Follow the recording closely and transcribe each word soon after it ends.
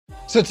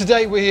So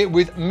today we're here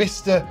with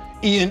Mr.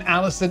 Ian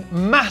Allison,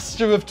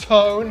 master of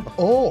tone,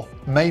 or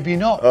maybe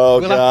not.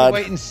 Oh, we'll God. have to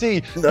wait and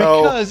see.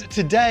 No. Because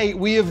today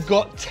we have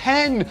got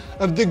 10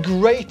 of the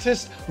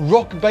greatest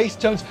rock bass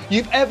tones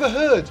you've ever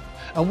heard.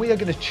 And we are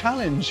going to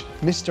challenge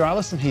Mr.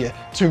 Allison here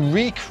to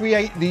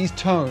recreate these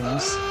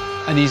tones.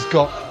 And he's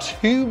got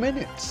 2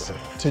 minutes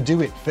to do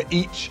it for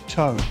each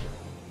tone.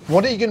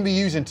 What are you going to be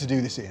using to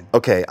do this, Ian?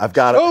 Okay, I've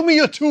got Show me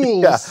your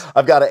tools. Yeah,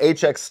 I've got a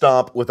HX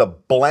Stomp with a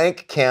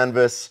blank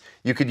canvas.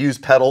 You could use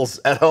pedals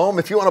at home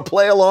if you want to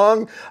play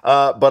along,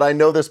 but I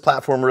know this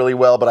platform really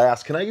well, but I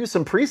asked, can I use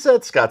some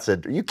presets? Scott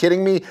said, are you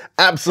kidding me?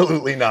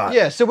 Absolutely not.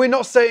 Yeah, so we're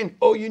not saying,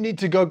 oh, you need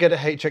to go get a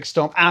HX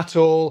Stomp at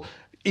all.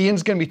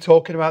 Ian's going to be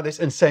talking about this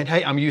and saying,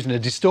 hey, I'm using a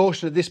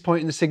distortion at this point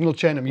in the signal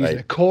chain. I'm using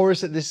a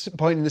chorus at this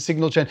point in the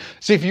signal chain.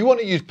 So if you want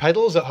to use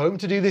pedals at home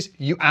to do this,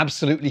 you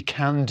absolutely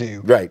can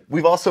do. Right.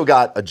 We've also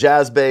got a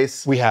jazz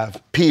bass. We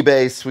have. P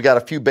bass. We got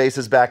a few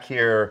basses back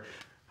here.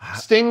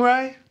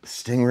 Stingray?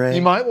 Stingray.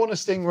 You might want a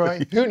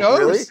Stingray. Who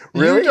knows? Really?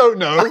 Really? You don't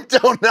know. I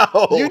don't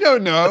know. You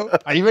don't know.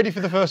 Are you ready for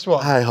the first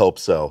one? I hope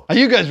so. Are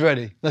you guys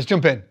ready? Let's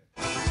jump in.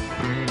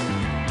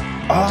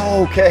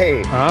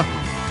 Okay. Huh?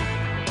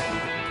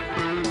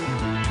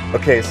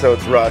 Okay, so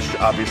it's Rush,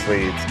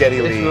 obviously. It's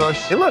Geddy Lee. Rush.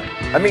 Hey, look.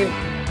 I mean,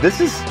 this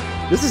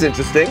is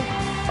interesting.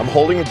 I'm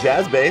holding a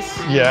jazz bass.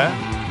 Yeah.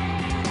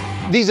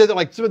 These are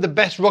like some of the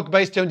best rock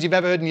bass tones you've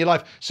ever heard in your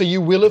life. So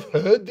you will have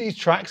heard these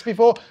tracks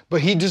before,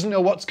 but he doesn't know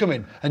what's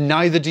coming, and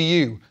neither do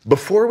you.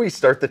 Before we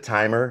start the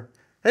timer,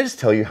 can I just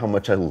tell you how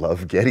much I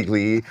love Geddy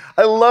Lee?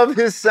 I love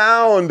his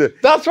sound.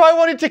 That's why I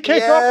wanted to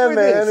kick off with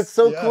man, this. it's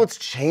so cool. It's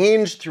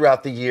changed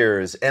throughout the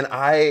years, and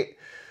I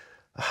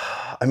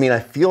mean, I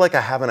feel like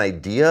I have an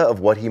idea of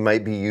what he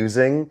might be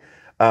using.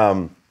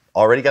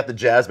 Already got the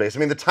jazz bass. I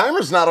mean, the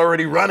timer's not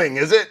already running,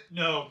 is it?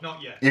 No,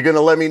 not yet. You're gonna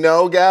let me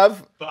know,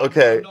 Gav? But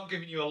okay. I'm not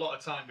giving you a lot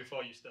of time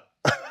before you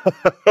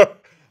start.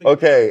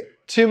 Okay.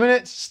 2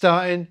 minutes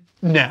starting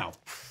now.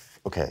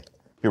 Okay,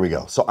 here we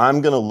go. So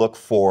I'm gonna look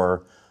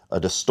for a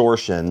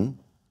distortion,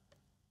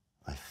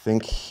 I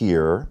think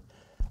here.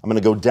 I'm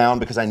gonna go down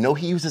because I know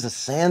he uses a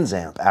Sans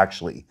amp,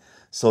 actually.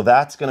 So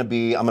that's gonna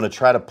be, I'm gonna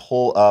try to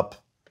pull up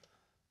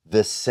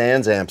this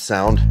Sans amp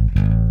sound.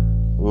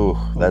 Ooh,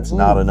 that's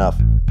not enough.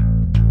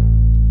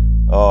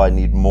 Oh, I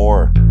need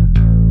more.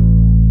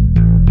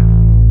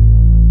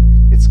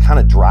 It's kind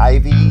of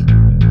drivey.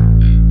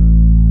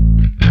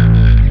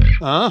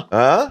 Huh?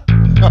 Huh?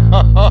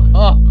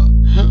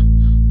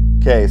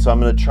 Okay, so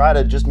I'm gonna try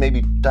to just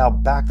maybe dial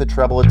back the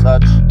treble a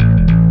touch.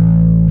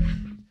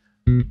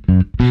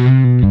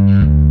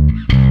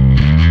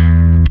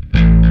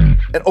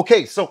 And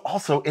okay, so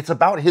also it's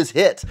about his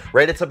hit,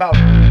 right? It's about,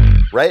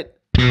 right?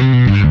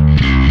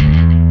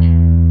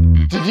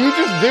 Did you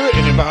just do it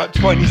in about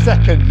 20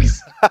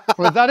 seconds?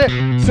 Was that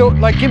it? So,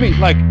 like, give me,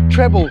 like,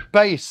 treble,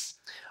 bass,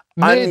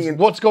 mids,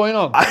 what's going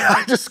on?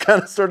 I just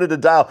kind of started to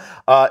dial.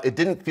 It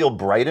didn't feel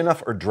bright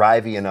enough or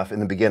drivey enough in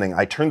the beginning.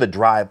 I turned the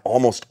drive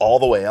almost all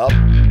the way up.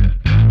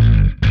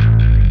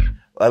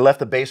 I left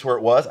the bass where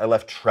it was. I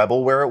left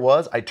treble where it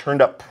was. I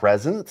turned up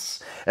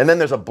presence. And then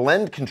there's a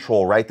blend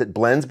control, right, that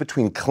blends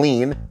between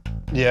clean,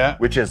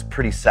 which is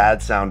pretty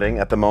sad sounding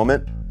at the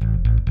moment.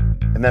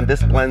 And then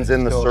this blends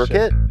in the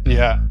circuit.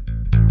 Yeah.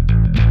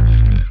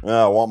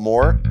 I want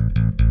more.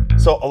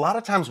 So a lot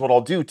of times what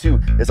I'll do too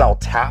is I'll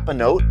tap a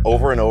note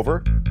over and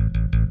over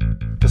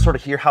to sort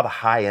of hear how the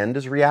high end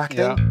is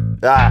reacting.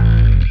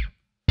 Yeah.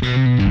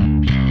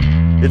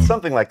 It's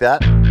something like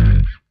that.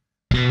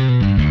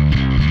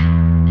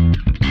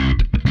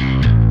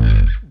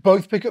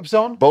 Both pickups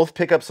on? Both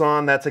pickups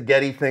on, that's a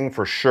Geddy thing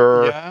for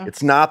sure. Yeah.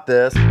 It's not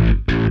this.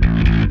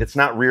 It's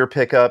not rear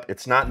pickup,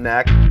 it's not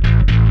neck.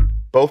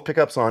 Both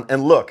pickups on,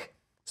 and look,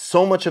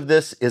 so much of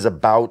this is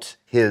about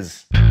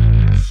his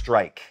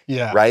strike,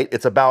 right?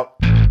 It's about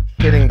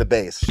hitting the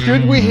bass.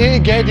 Should we hear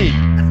Geddy?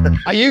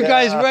 Are you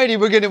guys ready?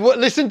 We're gonna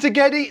listen to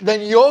Geddy,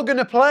 then you're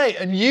gonna play,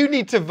 and you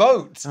need to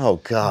vote. Oh,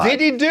 God. Did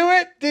he do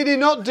it? Did he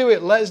not do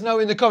it? Let us know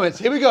in the comments.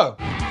 Here we go.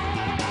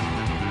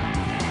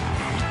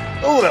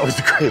 Oh, that was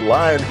a great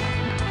line.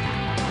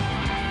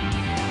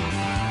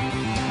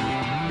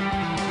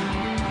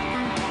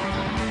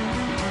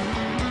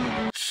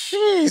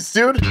 Jeez,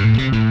 dude.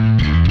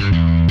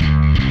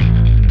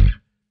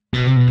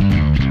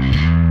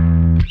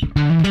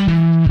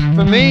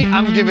 For me,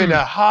 I'm giving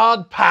a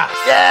hard pass.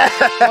 Yeah.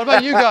 What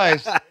about you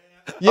guys?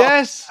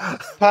 Yes,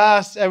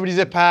 pass. Everybody's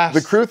a pass.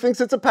 The crew thinks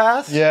it's a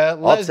pass? Yeah,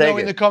 let us know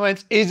in the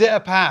comments. Is it a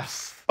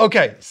pass?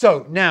 Okay,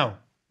 so now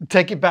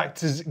take it back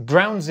to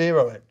ground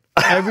zero.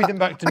 Everything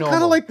back to normal. I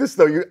kind of like this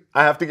though.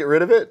 I have to get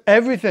rid of it?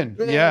 Everything,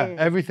 yeah,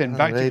 everything.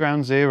 Back to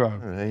ground zero.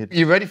 Right.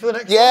 You ready for the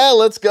next one? Yeah,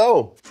 let's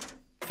go.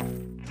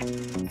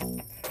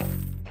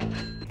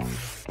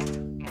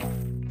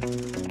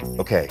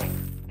 Okay,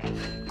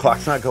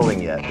 clock's not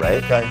going yet,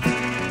 right? Okay.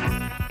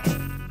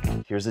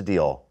 Here's the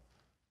deal.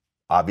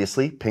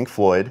 Obviously, Pink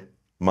Floyd,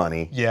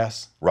 Money.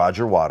 Yes.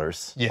 Roger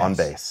Waters Yes. on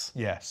bass.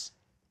 Yes.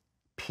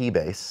 P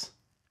bass,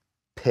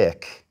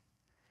 pick.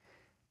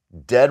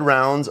 Dead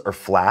rounds or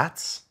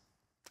flats?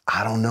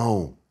 I don't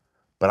know.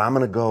 but I'm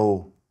gonna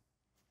go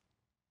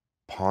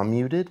palm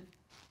muted,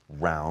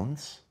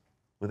 rounds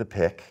with a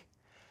pick.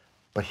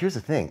 But here's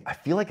the thing, I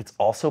feel like it's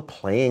also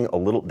playing a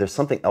little, there's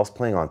something else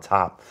playing on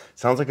top.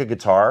 Sounds like a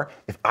guitar.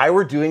 If I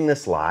were doing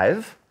this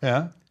live,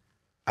 yeah,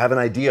 I have an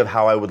idea of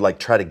how I would like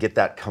try to get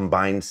that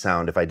combined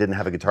sound if I didn't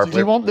have a guitar player. Do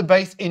you want the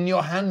bass in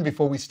your hand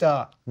before we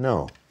start?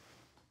 No.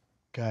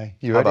 Okay,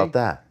 you How ready? about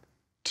that?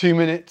 2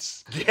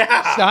 minutes.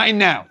 Yeah. Starting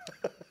now.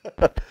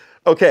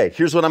 Okay,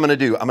 here's what I'm gonna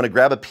do. I'm gonna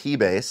grab a P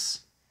bass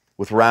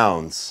with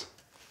rounds.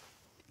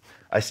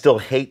 I still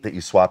hate that you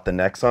swapped the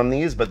necks on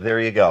these, but there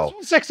you go.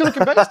 Sexy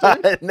looking bass,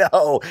 dude.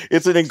 No,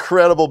 it's an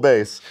incredible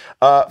bass.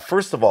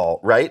 First of all,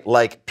 right,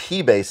 like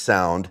P bass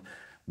sound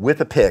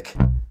with a pick.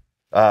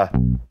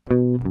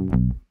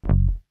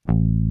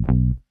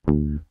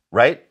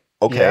 Right?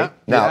 Okay, Yeah,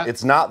 now yeah.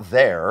 it's not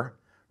there,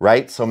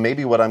 right? So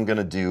maybe what I'm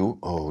gonna do,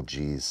 oh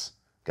geez,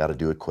 gotta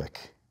do it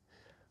quick.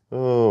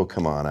 Oh,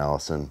 come on,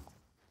 Allison.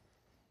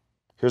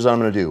 Here's what I'm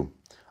gonna do.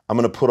 I'm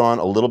gonna put on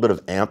a little bit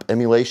of amp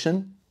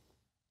emulation.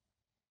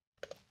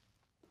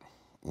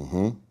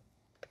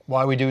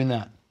 Why are we doing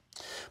that?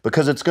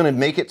 Because it's gonna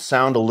make it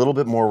sound a little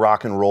bit more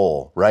rock and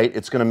roll, right?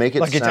 It's gonna make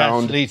it Like sound... it's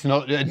actually, it's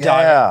not a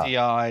Yeah.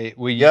 DI.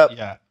 Yep.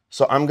 Yeah.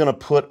 So I'm gonna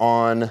put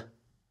on,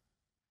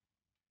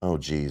 oh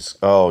geez,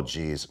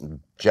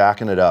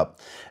 jacking it up.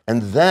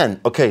 And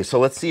then, okay, so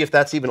let's see if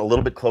that's even a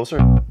little bit closer.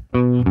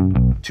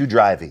 Too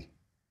drivey.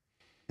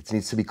 It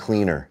needs to be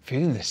cleaner.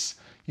 Feeling this?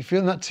 You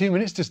feeling that 2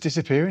 minutes just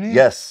disappearing here?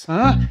 Yes.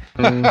 Huh?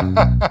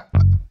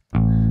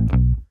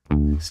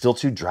 Still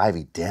too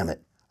drivey, damn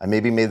it. I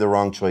maybe made the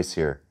wrong choice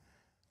here.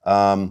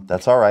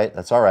 That's all right,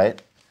 that's all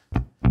right.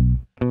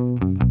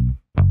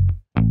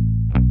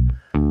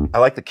 I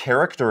like the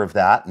character of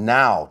that.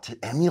 Now, to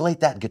emulate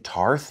that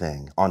guitar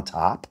thing on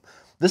top,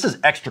 this is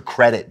extra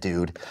credit,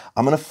 dude.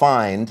 I'm gonna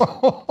find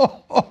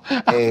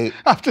a...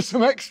 After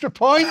some extra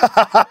points?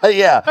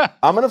 Yeah,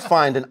 I'm gonna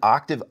find an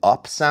octave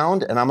up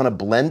sound and I'm gonna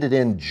blend it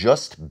in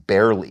just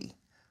barely.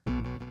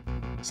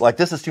 It's like,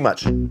 this is too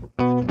much.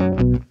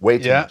 Way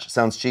too much,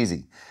 sounds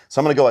cheesy.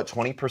 So I'm gonna go at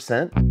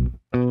 20%.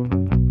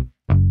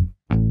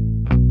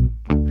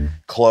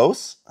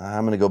 Close,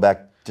 I'm gonna go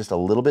back just a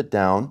little bit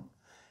down.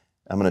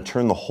 I'm gonna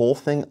turn the whole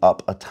thing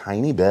up a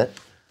tiny bit.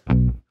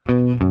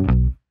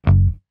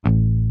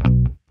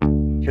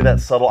 Hear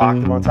that subtle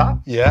octave on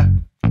top? Yeah.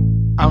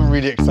 I'm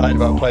really excited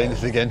about playing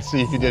this again,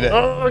 see if you did it.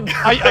 Oh,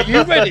 God. Are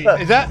you ready?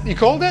 Is that, you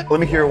called it? Let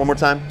me hear it one more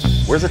time.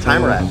 Where's the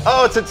timer at?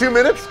 Oh, it's at 2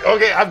 minutes?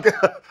 Okay, I'm good.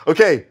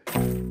 Okay.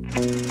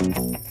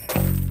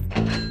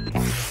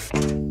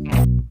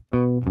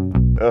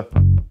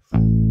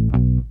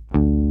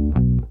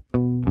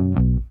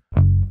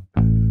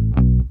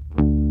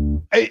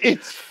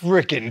 It's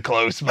freaking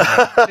close, man.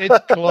 It's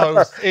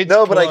close. It's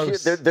no, but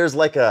close. I hear there's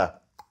like a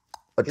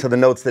to the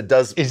notes that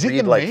does Is it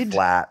read the like mid?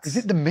 flats. Is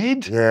it the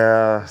mid?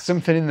 Yeah.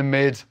 Something in the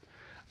mid.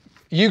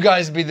 You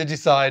guys be the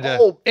decider.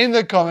 Oh, in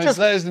the comments, just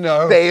let us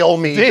know. Fail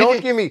me.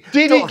 Don't give me.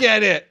 Did he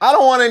get it? I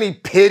don't want any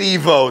pity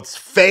votes.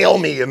 Fail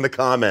me in the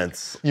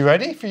comments. You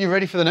ready? You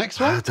ready for the next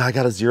one? I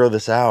gotta zero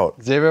this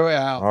out. Zero it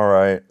out. All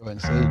right. Go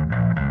and see.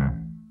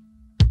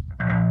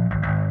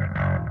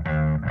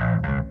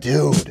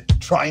 Dude.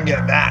 Try and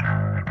get that.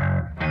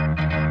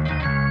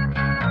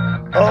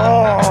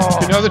 Oh.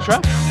 Do you know the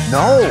track?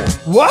 No.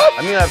 What?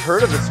 I mean, I've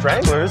heard of the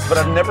Stranglers, but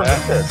I've never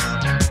heard this.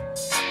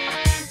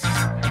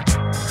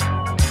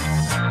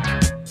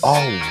 Oh,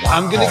 wow.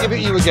 I'm going to give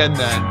it you again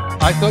then.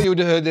 I thought you would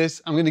have heard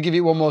this. I'm going to give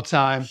you one more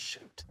time.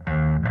 Shoot.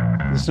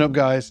 Listen up,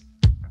 guys.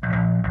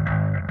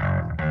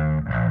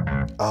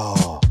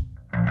 Oh.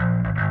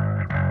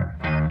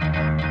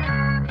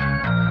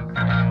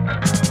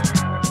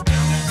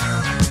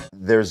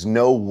 There's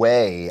no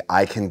way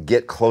I can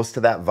get close to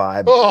that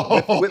vibe.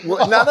 Oh,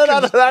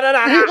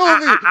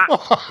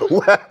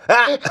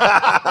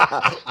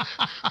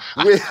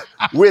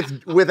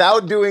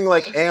 without doing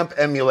like amp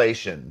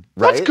emulation,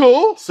 right? That's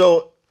cool.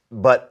 So,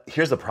 but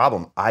here's the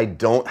problem. I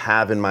don't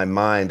have in my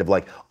mind of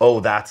like, oh,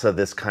 that's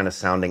this kind of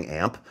sounding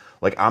amp.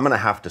 Like I'm gonna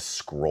have to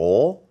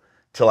scroll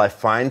till I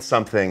find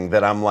something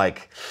that I'm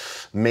like,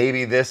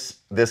 maybe this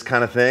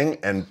kind of thing,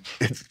 and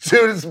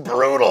dude, it's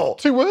brutal.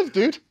 2 words,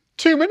 dude.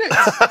 2 minutes.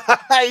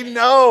 I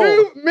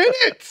know. 2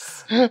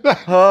 minutes.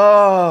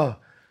 Oh.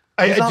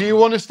 Do you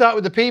want to start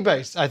with the P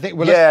bass? I think.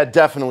 Yeah,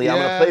 definitely. I'm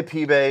Yeah. gonna play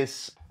P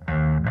bass.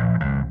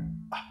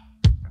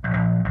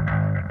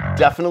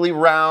 Definitely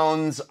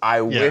rounds.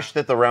 I wish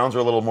that the rounds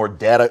were a little more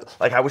dead.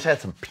 I wish I had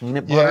some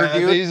peanut butter, Yeah,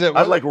 dude. these are-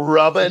 I'd like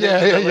rub it.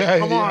 Yeah,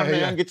 Come on,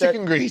 man. Get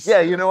Chicken that grease.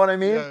 Yeah, you know what I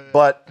mean? Yeah.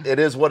 But it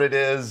is what it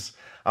is.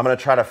 I'm gonna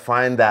try to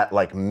find that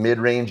like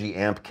mid-rangey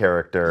amp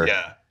character.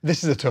 Yeah.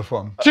 This is a tough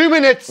one. 2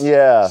 minutes.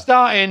 Yeah.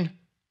 Starting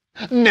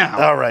now.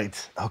 All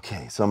right.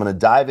 Okay, so I'm gonna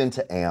dive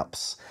into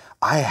amps.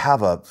 I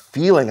have a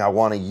feeling I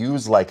want to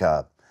use like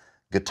a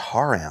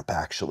guitar amp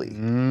actually.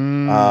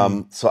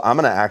 So I'm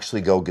gonna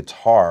actually go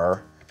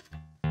guitar.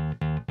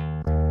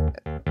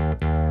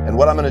 And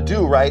what I'm gonna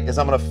do, right, is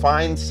I'm gonna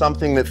find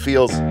something that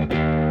feels...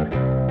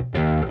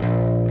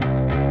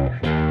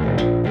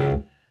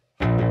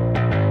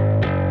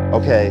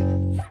 Okay.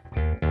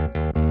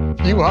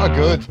 You are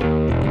good.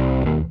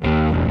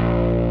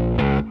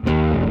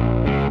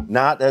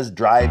 Not as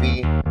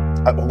drivey.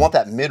 I want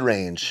that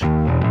mid-range.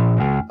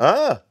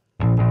 I'm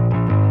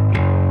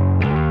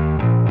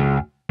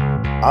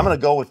gonna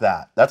go with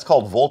that. That's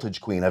called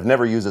Voltage Queen. I've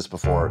never used this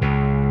before,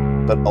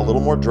 but a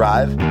little more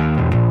drive.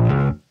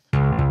 I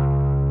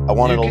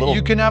want it a little.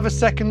 You can have a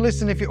second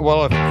listen if you,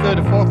 well, a third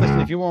or fourth listen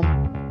if you want.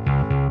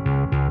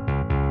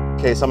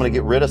 Okay, so I'm gonna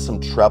get rid of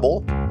some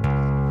treble.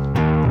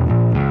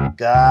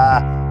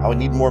 I would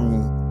need more. I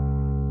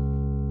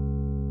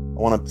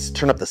want to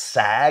turn up the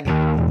sag.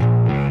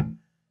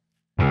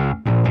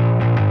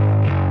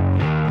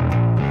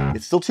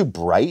 It's still too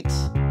bright.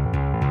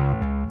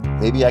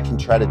 Maybe I can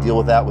try to deal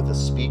with that with a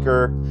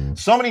speaker.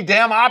 So many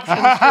damn options,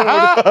 dude.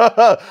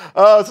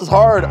 Oh, this is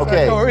hard.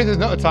 Okay. Don't worry, there's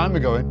not a timer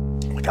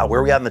going. Oh my God, where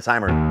are we at in the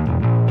timer?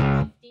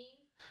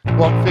 15.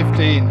 What,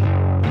 15?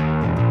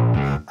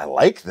 I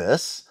like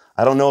this.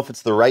 I don't know if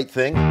it's the right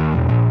thing.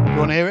 You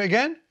want to hear it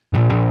again?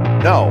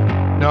 No.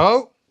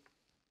 No?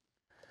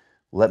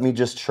 Let me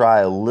just try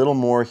a little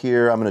more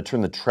here. I'm gonna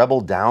turn the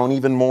treble down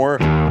even more.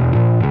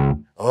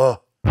 Ugh.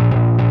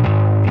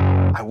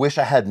 I wish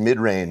I had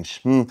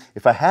mid-range.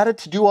 If I had it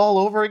to do all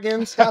over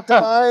again, Scott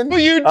Devine. Well,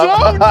 you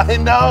don't! I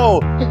know.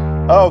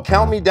 Oh,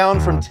 count me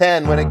down from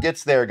 10 when it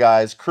gets there,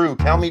 guys. Crew,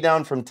 count me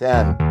down from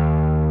 10.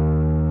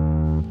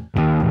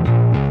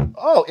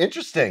 Oh,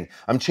 interesting.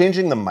 I'm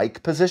changing the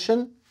mic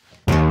position.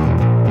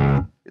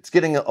 It's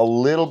getting a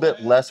little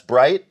bit less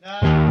bright.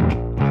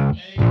 9,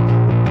 8,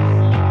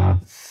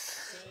 7,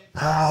 6.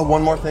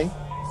 One more thing.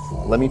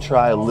 Let me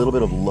try a little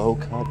bit of low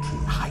cut,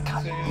 high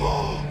cut.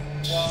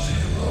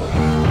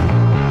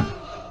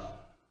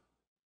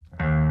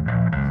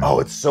 Oh,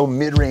 it's so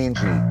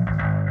mid-rangey.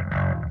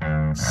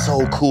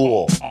 So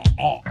cool.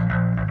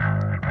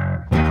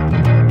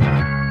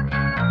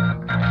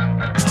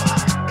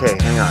 Okay,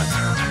 hang on.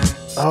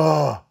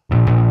 Oh.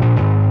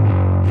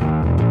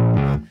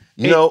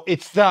 You know,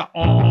 it's that,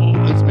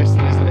 it's missing,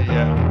 isn't it?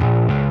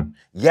 Yeah.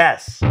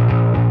 yes.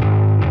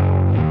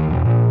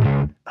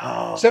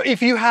 So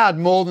if you had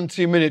more than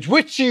 2 minutes,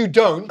 which you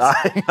don't,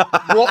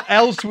 what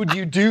else would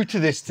you do to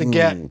this to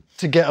get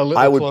a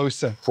little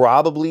closer?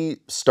 Probably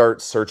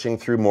start searching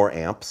through more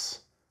amp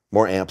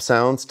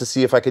sounds to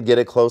see if I could get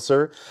it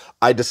closer.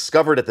 I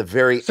discovered at the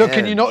very end. So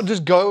can you not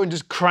just go and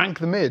just crank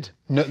the mid?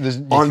 No,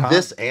 on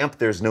this amp,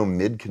 there's no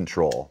mid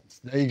control.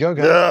 There you go,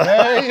 guys.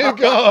 There you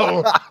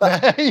go.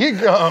 There you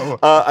go.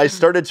 I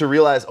started to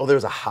realize, oh,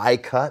 there's a high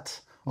cut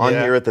on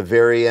here at the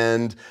very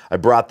end. I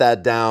brought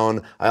that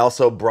down. I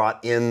also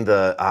brought in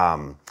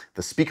the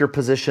speaker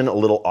position a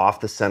little off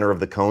the center of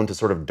the cone to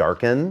sort of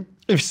darken.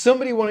 If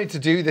somebody wanted to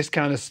do this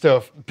kind of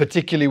stuff,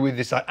 particularly with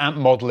this amp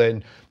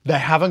modeling, they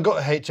haven't got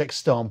a HX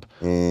Stomp,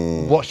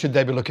 what should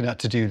they be looking at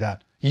to do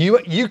that?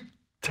 You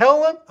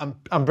tell them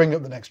and bring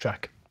up the next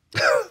track.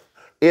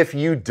 If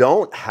you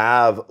don't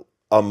have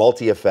a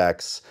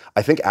multi-effects,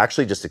 I think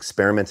actually just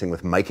experimenting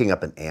with miking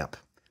up an amp.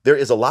 There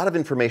is a lot of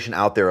information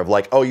out there of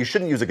like, oh, you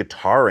shouldn't use a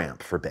guitar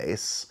amp for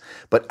bass,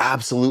 but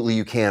absolutely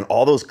you can.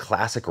 All those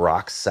classic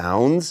rock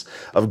sounds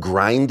of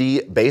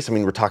grindy bass, I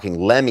mean, we're talking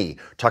Lemmy,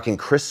 we're talking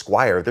Chris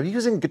Squire, they're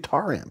using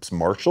guitar amps,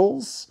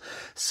 Marshalls.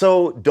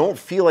 So don't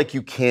feel like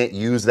you can't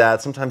use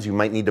that. Sometimes you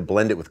might need to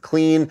blend it with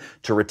clean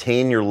to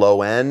retain your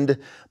low end,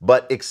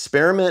 but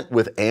experiment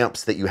with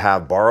amps that you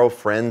have, borrow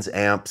friends'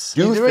 amps.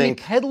 Are there any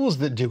pedals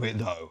that do it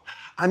though?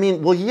 I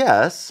mean, well,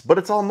 yes, but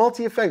it's all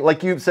multi-effect.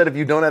 Like you've said, if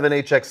you don't have an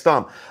HX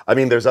Stomp, I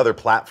mean, there's other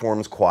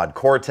platforms, Quad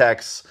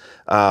Cortex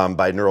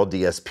by Neural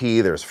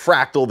DSP, there's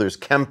Fractal, there's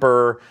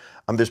Kemper,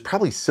 there's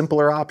probably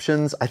simpler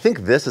options. I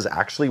think this is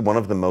actually one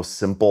of the most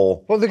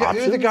simple options.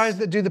 Who are the guys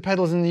that do the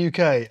pedals in the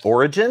UK?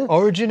 Origin?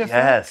 Origin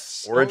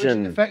Effects? Yes,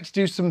 Origin Effects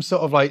do some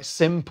sort of like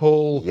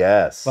simple,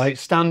 like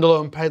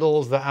standalone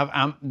pedals that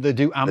have they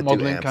do amp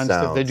modeling kind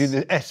of stuff. They do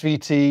the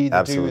SVT,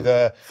 they do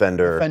the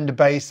Fender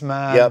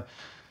Bassman. Yep.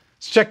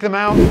 Let's check them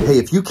out. Hey,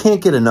 if you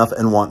can't get enough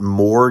and want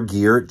more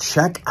gear,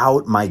 check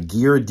out my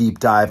gear deep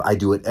dive. I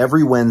do it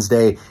every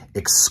Wednesday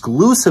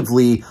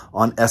exclusively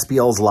on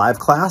SBL's live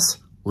class.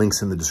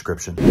 Links in the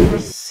description.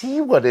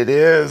 See what it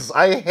is.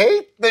 I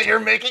hate that you're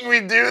making me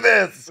do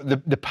this.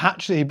 The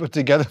patch that he put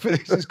together for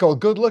this is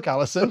called Good Luck,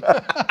 Allison.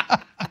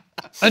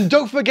 And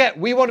don't forget,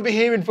 we want to be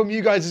hearing from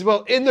you guys as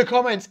well. In the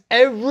comments,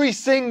 every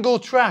single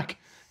track.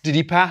 Did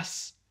he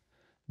pass?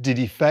 Did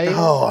he fail?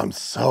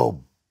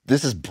 Oh,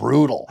 this is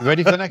brutal. You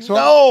ready for the next one?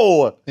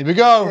 No! Here we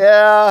go.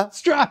 Yeah.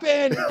 Strap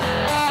in.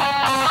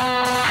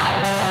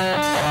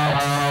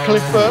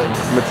 Clifford.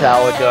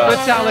 Metallica.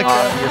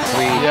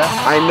 Obviously. Yeah.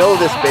 I know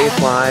this bass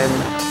line.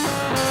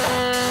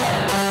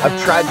 I've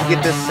tried to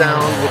get this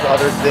sound with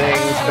other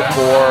things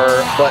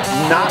before, but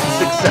not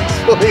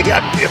successfully,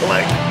 I feel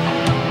like.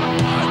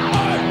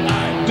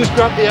 Just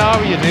grab the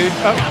aria, dude.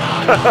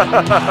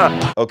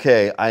 Oh.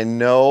 Okay, I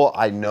know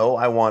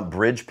I want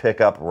bridge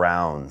pickup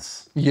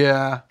rounds.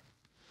 Yeah.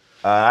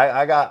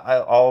 I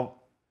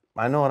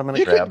know what I'm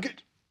gonna grab.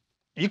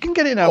 You can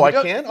get it now. Oh, I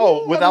can?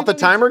 Oh, without the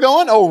timer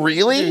going? Oh,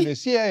 really? Do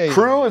this. Yeah.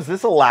 Crew, is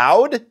this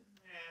allowed?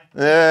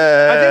 we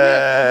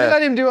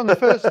let him do it on the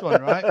first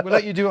one, right? We'll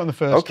let you do it on the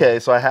first Okay,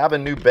 so I have a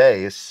new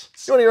bass.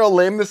 You want to hear how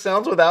lame this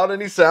sounds without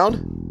any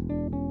sound?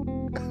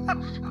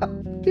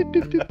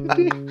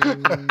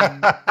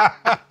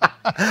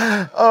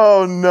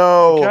 Oh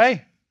no.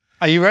 Okay.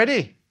 Are you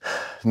ready?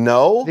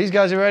 No? These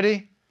guys are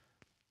ready?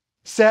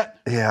 Set.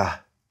 Yeah.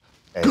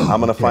 Hey, I'm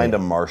gonna find a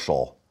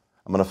Marshall.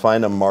 I'm gonna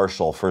find a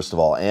Marshall, first of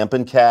all. Amp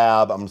and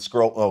cab. I'm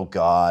scroll. Oh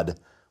God.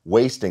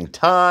 Wasting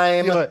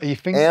time.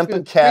 Amp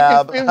and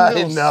cab.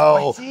 I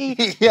know.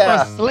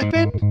 Yeah.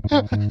 Slipping?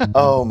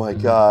 Oh my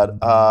God.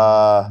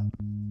 I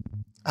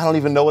don't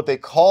even know what they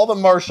call the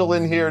Marshall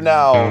in here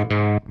now.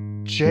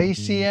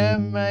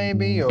 JCM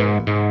maybe, or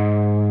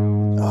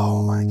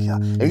Oh my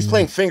God. And he's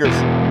playing fingers.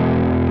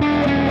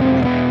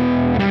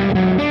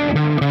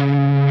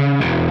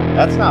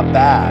 That's not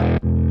bad.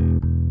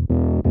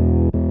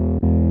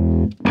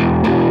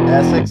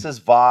 Essex's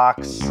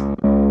Vox.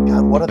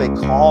 God, what do they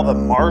call the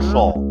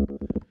Marshall?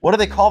 What do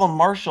they call the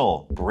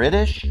Marshall?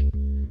 British?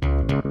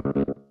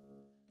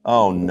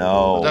 Oh I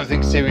no. don't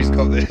think Siri's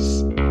got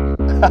this.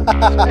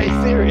 Hey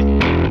Siri.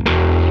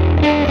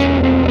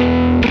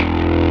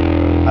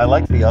 I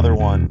like the other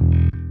one.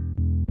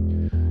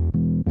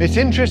 It's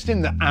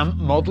interesting that amp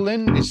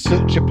modeling is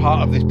such a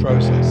part of this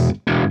process.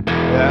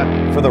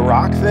 Yeah. For the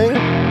rock thing?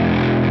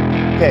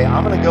 Okay,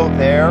 I'm gonna go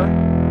there.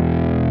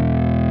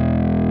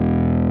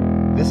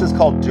 This is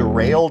called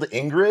Derailed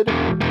Ingrid.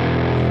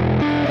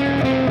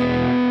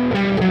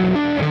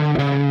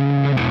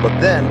 But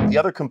then the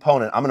other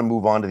component, I'm gonna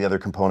move on to the other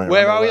component.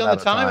 Where are we on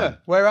the timer?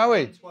 Where are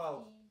we?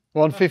 12.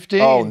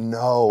 1:15. Oh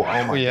no,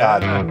 oh my Yeah.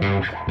 God.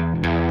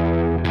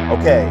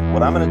 Okay,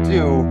 what I'm gonna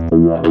do.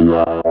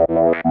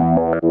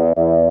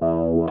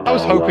 I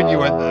was hoping you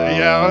went there.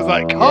 Yeah, I was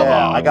like, come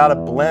on. I gotta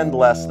blend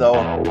less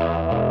though.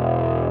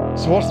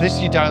 So what's this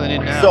you dialing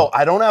in now? So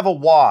I don't have a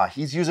wah.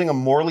 He's using a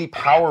Morley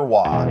power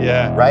wah.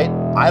 Yeah. Right?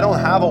 I don't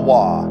have a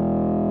wah.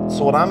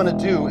 So what I'm gonna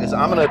do is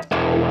I'm gonna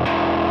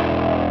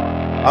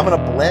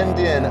blend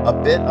in a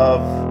bit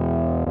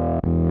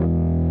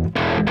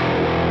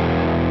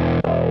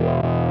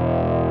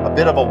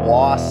of a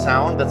wah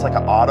sound that's like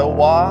an auto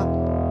wah.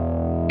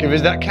 Give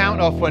us that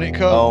count off when it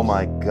comes. Oh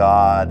my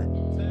God.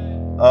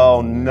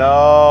 Oh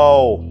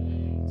no.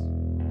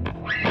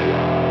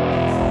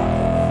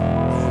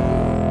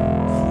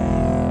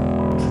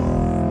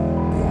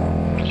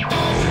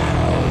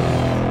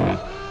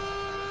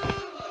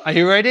 Are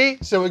you ready?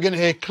 So we're gonna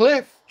hear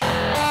Cliff. Oh,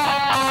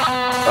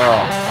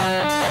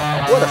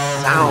 what a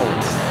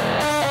sound.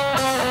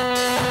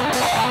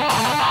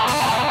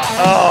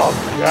 Oh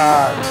my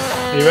God.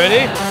 You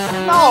ready?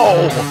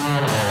 No.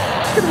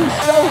 It's gonna be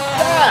so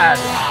sad.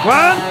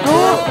 1,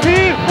 2,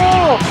 3,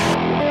 4.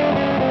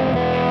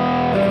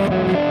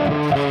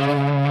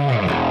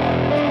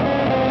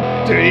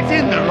 Dude, it's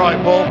in the right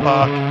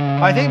ballpark.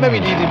 I think maybe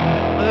needed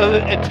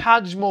a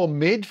tad more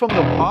mid from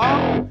the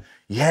wah.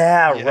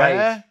 Yeah,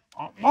 right.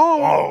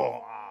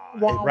 Oh.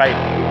 Right.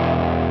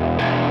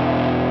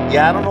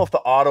 Yeah, I don't know if the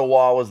auto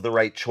wah was the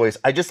right choice.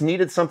 I just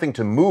needed something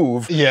to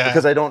move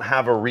because I don't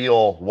have a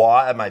real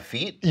wah at my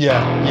feet.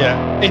 Yeah,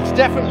 yeah. It's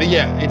definitely,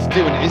 it's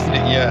doing it, isn't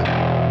it?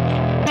 Yeah.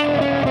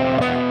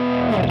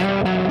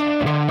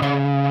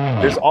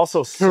 There's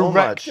also so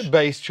Correct much.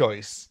 bass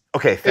choice.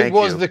 Okay, thank you.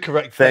 It was the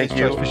correct bass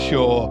choice for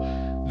sure.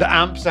 The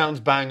amp sounds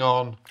bang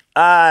on.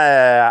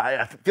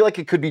 I feel like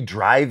it could be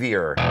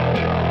drivier.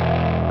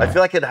 I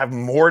feel like it'd have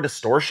more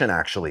distortion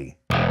actually.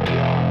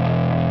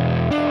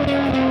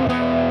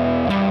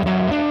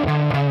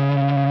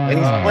 And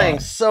he's playing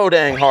so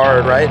dang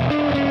hard, right?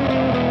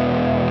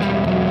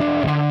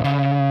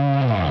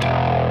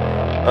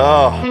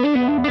 Oh.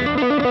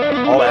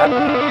 All that?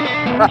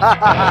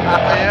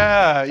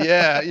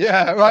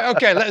 Yeah. Right,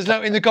 okay, let us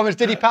know in the comments.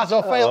 Did he pass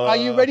or fail? Are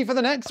you ready for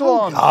the next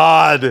one?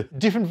 God.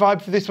 Different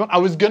vibe for this one. I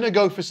was gonna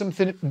go for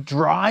something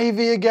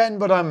drivey again,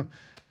 but I'm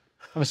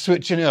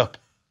switching it up.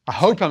 I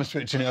hope I'm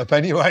switching it up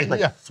anyway.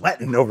 Like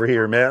sweating over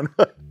here, man.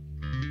 I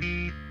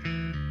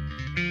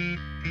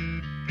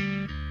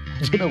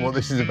don't know what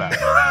this is about.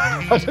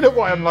 I don't know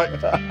why I'm like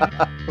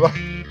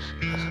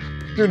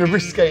doing a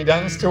risque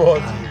dance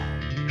towards you.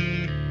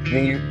 I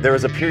mean, there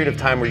was a period of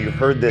time where you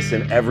heard this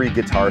in every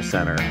Guitar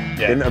Center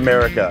in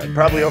America,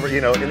 probably over,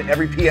 in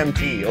every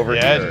PMT over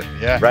here,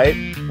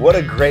 right? What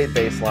a great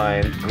bass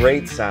line,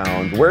 great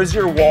sound. Where's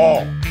your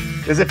wall?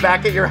 Is it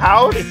back at your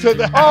house? It's at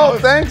the house. Oh,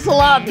 thanks a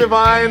lot,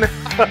 Divine.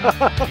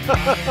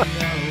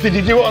 Did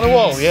you do it on a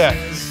wall? Yeah.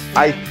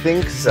 I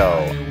think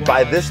so.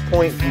 By this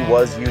point, he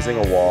was using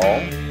a wall.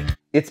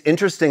 It's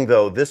interesting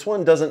though, this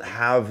one doesn't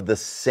have the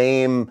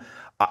same,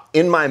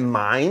 in my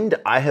mind,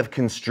 I have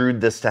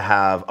construed this to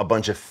have a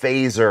bunch of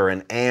phaser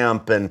and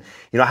amp and,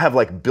 I have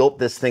like built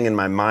this thing in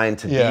my mind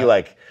to be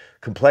like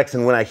complex.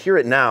 And when I hear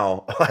it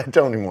now, I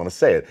don't even want to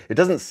say it. It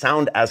doesn't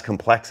sound as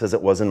complex as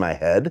it was in my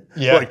head.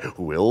 Yeah. Like,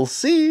 we'll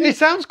see. It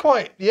sounds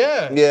quite,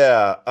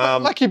 Yeah.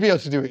 Like you'd be able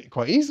to do it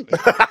quite easily.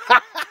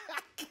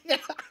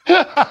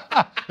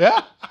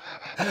 Yeah.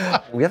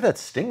 We have that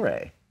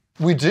Stingray.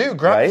 We do.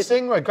 Grab Right? the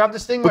stingray. Grab the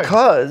stingray.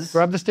 Because,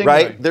 grab the stingray.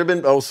 right,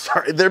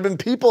 there've been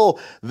people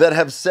that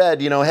have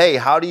said, you know, hey,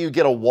 how do you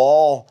get a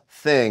wall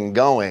thing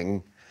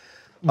going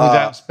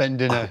Without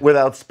spending a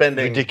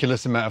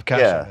ridiculous amount of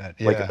cash on it.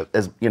 Yeah. Like,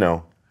 as, you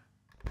know,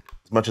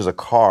 as much as a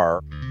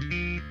car.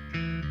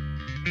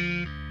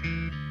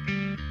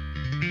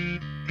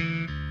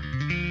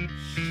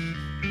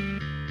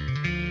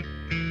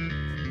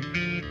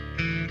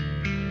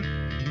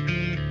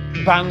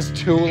 Band's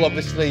Tool,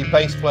 obviously,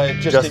 bass player,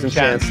 Justin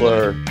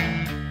Chancellor.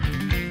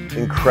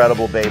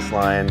 Incredible bass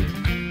line.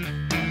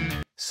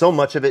 So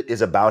much of it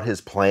is about his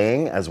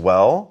playing as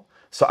well.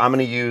 So I'm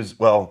gonna use,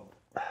 well,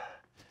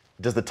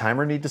 does the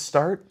timer need to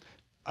start?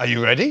 Are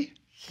you ready?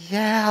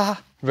 Yeah.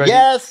 Ready?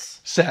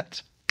 Yes.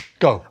 Set.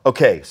 Go.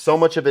 Okay, so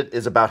much of it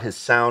is about his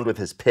sound with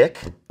his pick.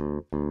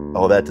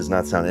 Oh, that does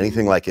not sound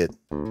anything like it.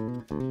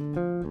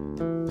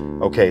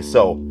 Okay,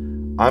 so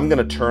I'm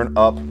gonna turn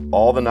up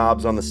all the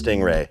knobs on the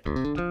Stingray.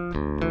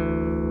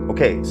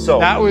 Okay,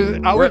 so I was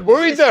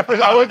worried there for a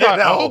second. I was like,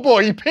 oh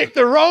boy, he picked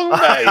the wrong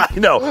bass. I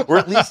know, we're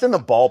at least in the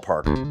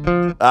ballpark.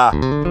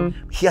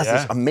 He has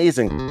this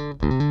amazing.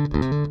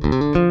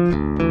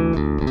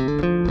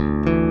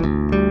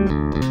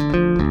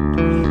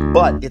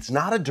 But it's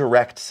not a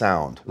direct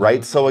sound,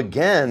 right? So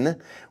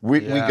again, we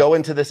go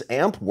into this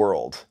amp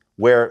world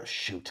where,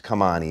 shoot,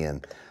 come on,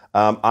 Ian.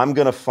 I'm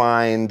gonna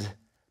find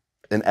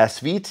an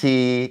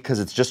SVT, because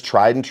it's just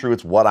tried and true,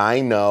 it's what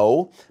I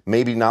know,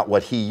 maybe not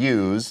what he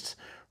used.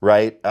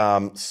 Right,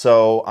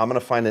 so I'm gonna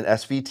find an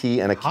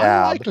SVT and a cab.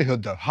 High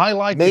likelihood though, high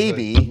likelihood.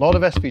 Maybe. A lot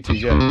of SVTs,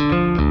 yeah.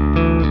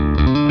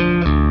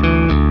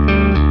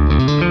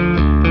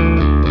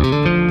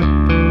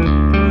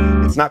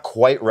 It's not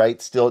quite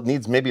right still. It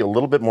needs maybe a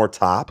little bit more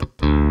top.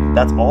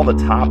 That's all the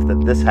top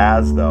that this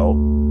has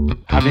though.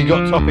 Have you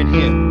got top in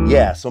here?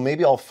 Yeah, so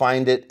maybe I'll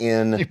find it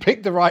in... You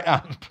picked the right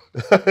amp.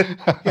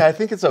 Yeah, I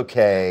think it's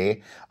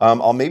okay.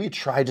 I'll maybe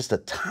try just a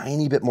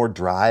tiny bit more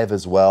drive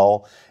as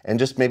well, and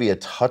just maybe a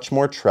touch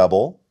more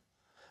treble.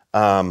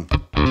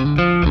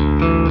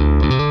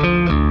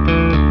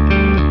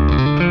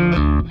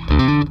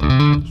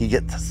 He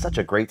gets such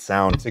a great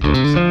sound. It's a good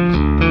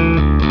sound.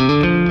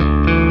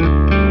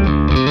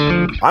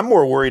 I'm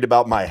more worried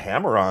about my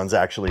hammer-ons,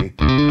 actually.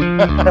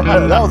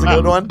 That was a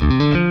good one.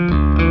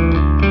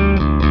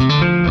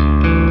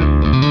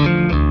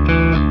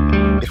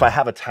 If I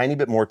have a tiny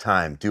bit more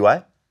time, do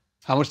I?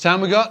 How much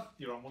time we got?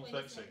 You're on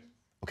 130.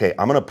 Okay,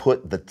 I'm gonna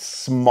put the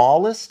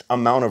smallest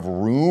amount of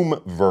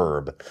room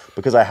verb,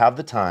 because I have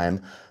the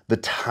time, the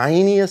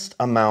tiniest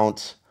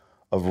amount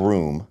of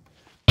room,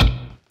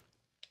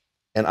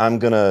 and I'm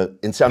gonna,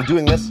 I'm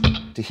doing this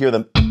to hear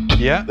the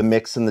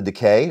mix and the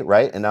decay,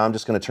 right? And now I'm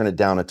just gonna turn it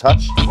down a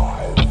touch.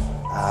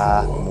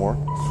 More,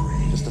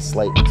 just a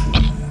slight.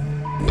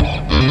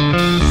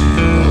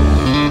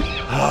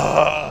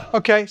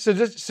 Okay, so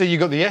you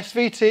got the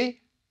SVT,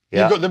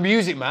 you've got the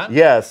Music Man.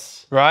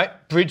 Yes. Right,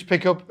 bridge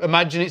pickup,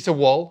 imagine it's a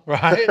wall,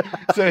 right?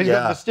 So you've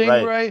got the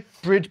Stingray, right.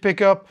 Bridge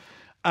pickup,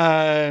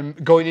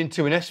 going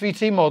into an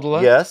SVT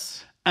modeler.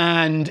 Yes.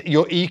 And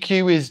your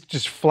EQ is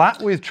just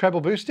flat with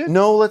treble boosted?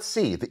 No, let's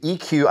see. The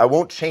EQ, I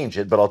won't change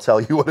it, but I'll tell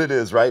you what it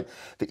is, right?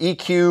 The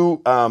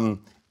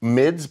EQ,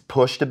 mid's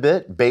pushed a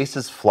bit, bass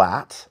is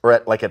flat, or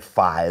at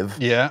 5.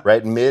 Yeah.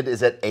 Right, mid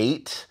is at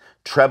 8.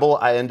 Treble,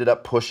 I ended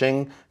up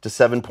pushing to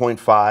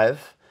 7.5.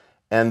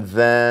 And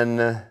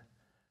then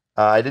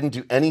I didn't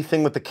do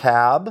anything with the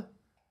cab.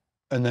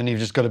 And then you've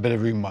just got a bit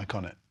of room mic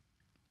on it.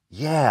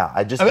 Yeah,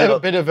 I just a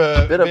bit of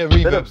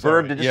reverb,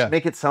 verb to just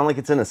make it sound like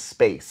it's in a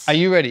space. Are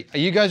you ready? Are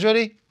you guys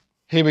ready?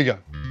 Here we go.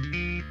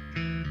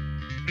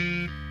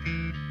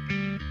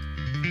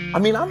 I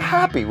mean, I'm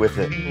happy with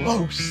it.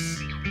 Close.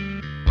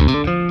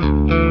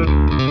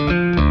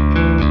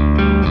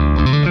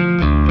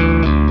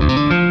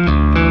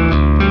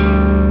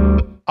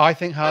 I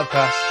think hard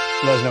pass.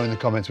 Let us know in the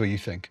comments what you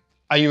think.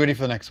 Are you ready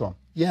for the next one?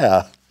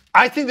 Yeah.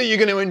 I think that you're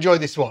going to enjoy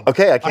this one.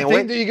 Okay, I can't wait. I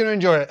think that you're going to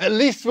enjoy it, at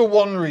least for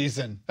one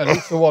reason. At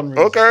least for one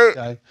reason.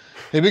 Okay.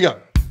 Here we go.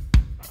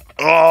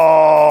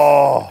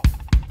 Oh.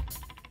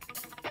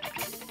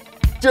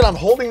 Dude, I'm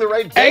holding the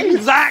right bass.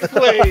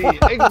 Exactly.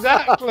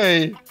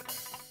 Exactly.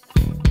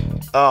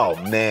 Oh,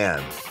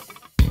 man.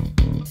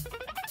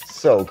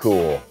 So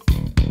cool.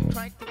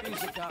 Crank the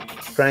music up.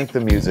 Crank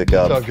the music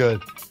up. So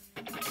good.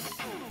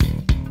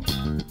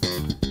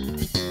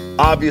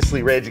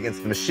 Obviously, Rage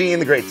Against the Machine,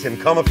 the great Tim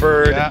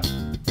Comerford. Yeah.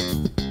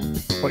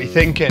 What are you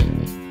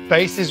thinking?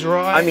 Bass is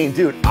right. I mean,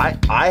 dude,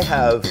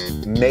 I've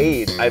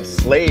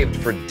slaved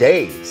for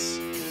days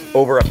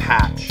over a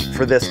patch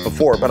for this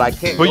before, but I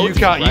can't. But you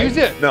can't use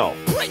it. No.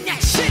 Bring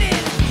that shit in.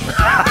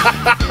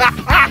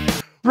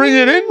 Bring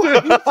it in,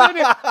 dude. You said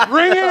it.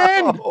 Bring it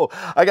in. Oh,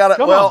 I gotta.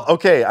 Come well, on.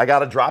 okay, I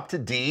gotta drop to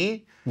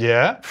D.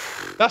 Yeah.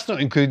 That's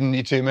not including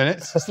your 2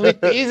 minutes.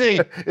 Sleep easy.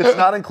 It's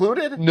not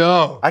included?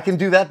 No. I can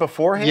do that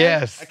beforehand?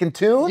 Yes. I can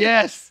tune?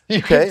 Yes. You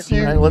Okay, can tune,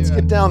 all right, let's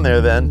get down there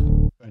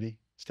then. Ready,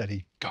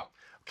 steady, go.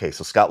 Okay,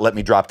 so Scott, let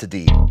me drop to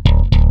D.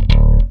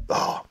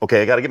 Oh,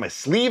 okay, I gotta get my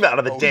sleeve out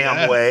of the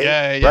damn way.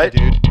 Yeah, right?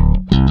 dude.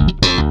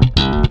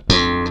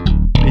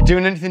 You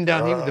doing anything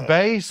down here with the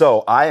bass?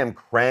 So I am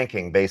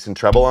cranking bass and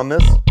treble on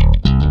this.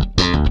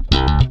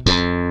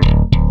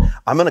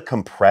 I'm gonna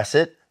compress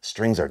it.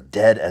 Strings are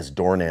dead as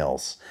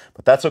doornails,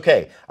 but that's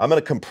okay. I'm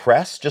gonna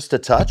compress just a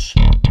touch.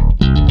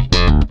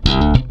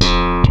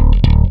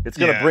 It's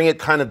gonna bring it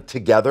kind of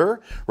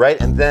together, right?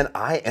 And then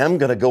I am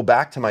gonna go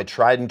back to my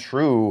tried and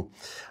true.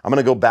 I'm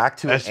gonna go back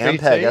to an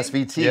Ampeg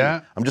SVT.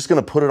 Yeah. I'm just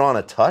gonna put it on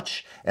a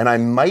touch, and I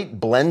might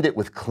blend it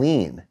with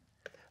clean.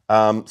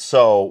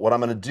 So what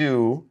I'm gonna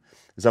do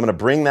is I'm gonna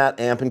bring that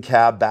amp and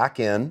cab back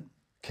in,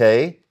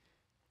 okay?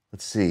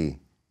 Let's see.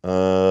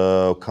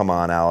 Oh, come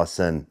on,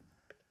 Allison.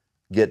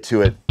 Get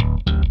to it.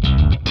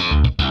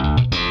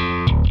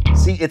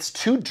 See, it's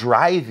too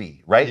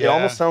drivey, right? Yeah. It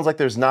almost sounds like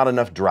there's not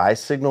enough dry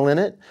signal in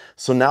it.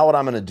 So now what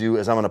I'm gonna do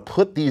is I'm gonna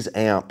put these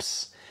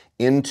amps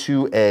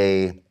into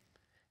a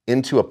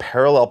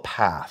parallel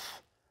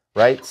path,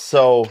 right?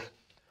 So,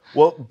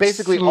 well,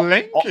 basically, all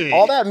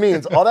that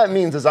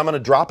means is I'm gonna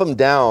drop them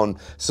down.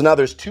 So now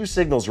there's two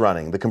signals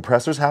running. The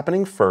compressor's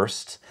happening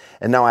first,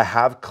 and now I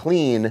have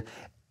clean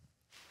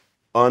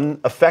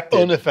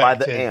unaffected by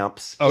the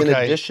amps, in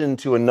addition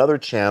to another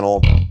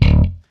channel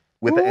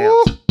with the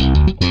amps.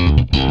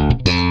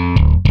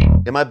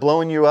 Am I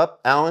blowing you up,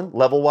 Alan,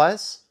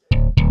 level-wise?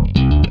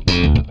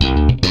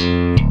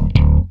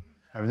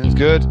 Everything's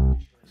good.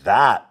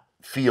 That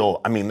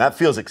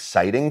feels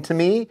exciting to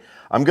me.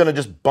 I'm gonna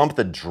just bump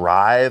the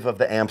drive of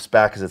the amps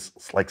back because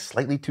it's like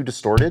slightly too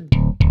distorted.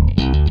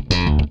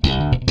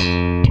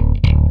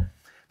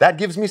 That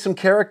gives me some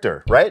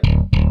character, right?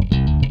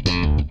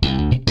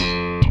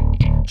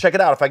 Check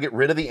it out, if I get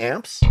rid of the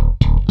amps.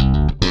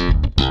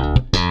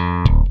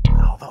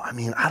 Although, I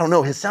mean, I don't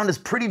know, his sound is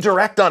pretty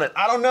direct on it.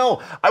 I don't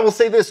know. I will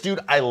say this, dude,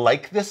 I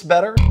like this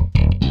better.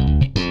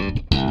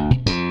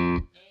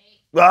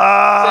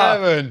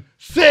 7,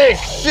 6,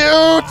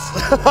 shoot!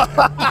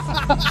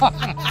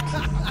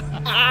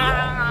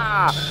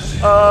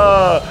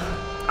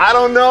 I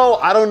don't know.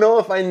 I don't know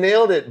if I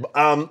nailed it,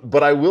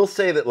 but I will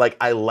say that like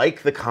I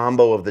like the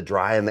combo of the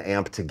dry and the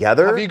amp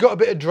together. Have you got a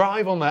bit of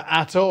drive on that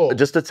at all?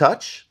 Just a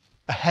touch?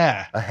 A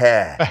hair. A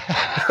hair.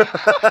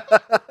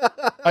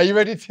 Are you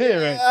ready to hear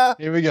it?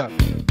 Here we go.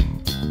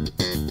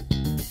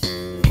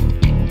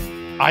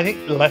 I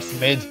think less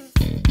mid.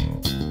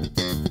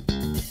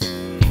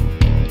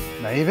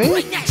 Maybe?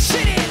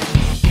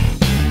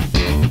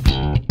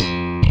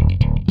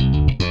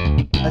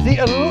 I think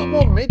a little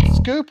more mid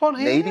scoop on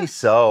here. Maybe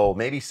so,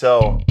 maybe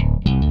so.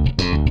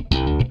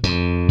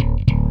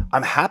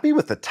 I'm happy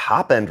with the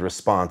top end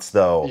response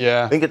though.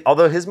 Yeah. I think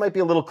although his might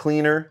be a little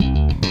cleaner.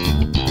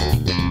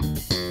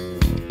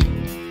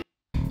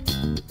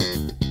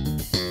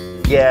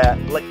 Yeah,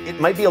 like it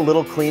might be a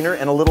little cleaner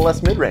and a little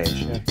less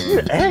mid-range.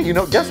 Yeah. Hey, you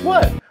know, guess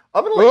what?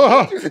 I'm gonna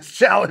let you do this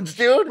challenge,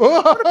 dude.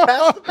 I'm gonna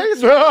pass the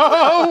bass.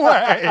 No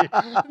way!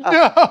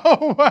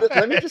 No way!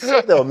 Let me just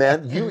say though,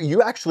 man,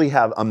 you actually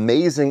have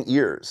amazing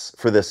ears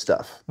for this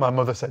stuff. My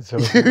mother said so.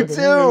 You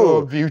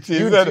do. Beauty.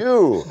 You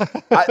do.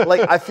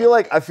 I feel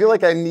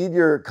like I need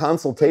your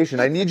consultation.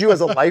 I need you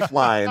as a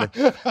lifeline.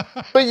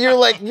 But you're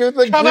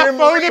the Grim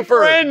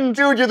Reaper.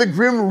 Dude, you're the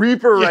Grim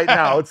Reaper right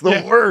now. It's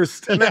the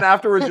worst. And then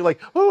afterwards you're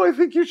like, oh, I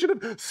think you should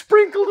have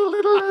sprinkled a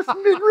little less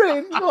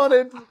mid-range on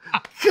it.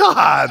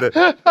 God.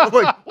 I'm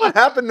like, what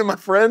happened to my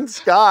friend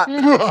Scott?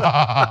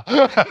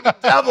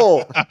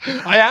 Devil.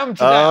 I am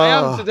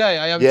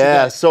today.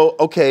 Yeah, so,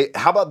 okay,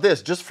 how about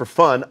this? Just for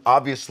fun,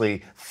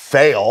 obviously,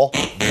 fail,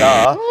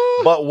 duh.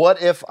 But what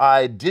if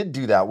I did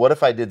do that? What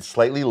if I did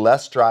slightly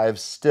less drive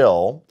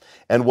still?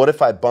 And what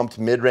if I bumped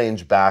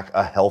mid-range back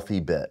a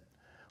healthy bit?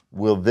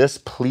 Will this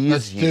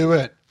please you, do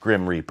it.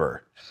 Grim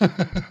Reaper?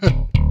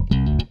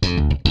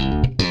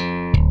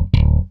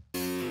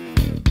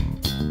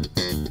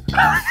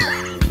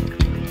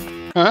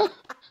 Huh?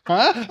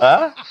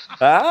 Huh?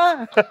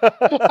 Huh?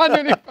 I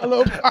nearly fell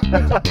over.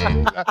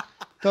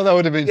 Thought that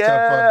would have been so fun.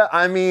 Yeah,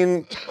 I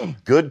mean,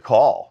 good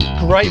call.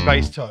 Great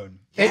bass tone.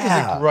 It is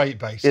Yeah. a great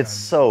bass tone. It's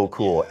so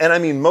cool. And I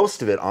mean,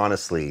 most of it,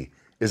 honestly,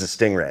 is a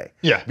Stingray.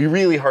 Yeah. It'd be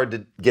really hard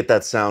to get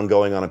that sound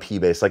going on a P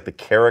bass, like the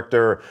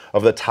character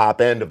of the top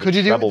end of the Could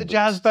you do it treble with the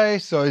jazz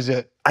bass, or is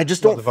it? I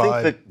just not don't the think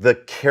vibe? that the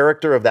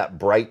character of that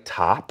bright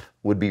top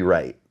would be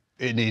right.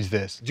 It needs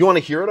this. Do you want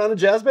to hear it on a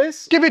jazz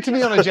bass? Give it to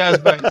me on a jazz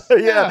bass.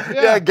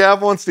 Yeah,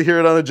 Gav wants to hear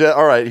it on a jazz.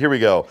 All right, here we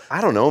go. I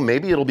don't know,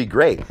 maybe it'll be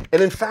great.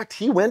 And in fact,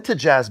 he went to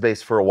jazz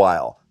bass for a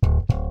while.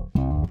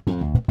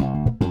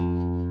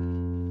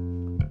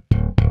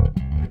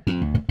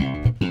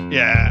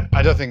 Yeah,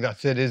 I don't think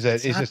that's it, is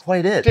it? It's not just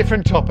quite it.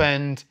 Different top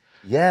end.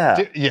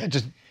 Yeah. Yeah,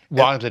 just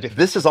wildly different.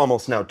 This is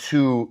almost now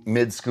too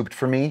mid-scooped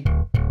for me.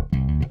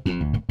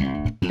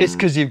 It's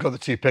because you've got the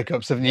two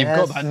pickups, haven't you? You've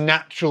got that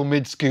natural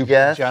mid-scoop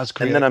Yes, jazz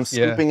creates. and then I'm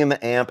scooping in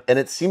the amp, and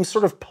it seems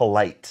sort of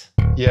polite.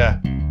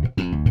 Yeah.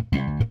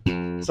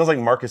 Sounds like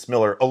Marcus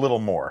Miller a little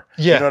more.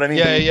 Yeah. You know what I mean?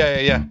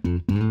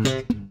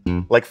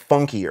 Yeah. Like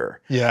funkier.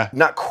 Yeah.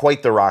 Not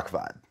quite the rock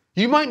vibe.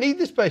 You might need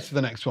this bass for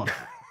the next one.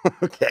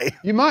 Okay.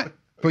 You might,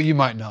 but you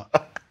might not.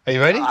 Are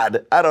you ready?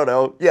 God, I don't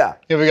know. Yeah.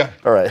 Here we go.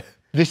 All right.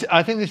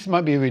 I think this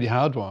might be a really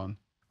hard one.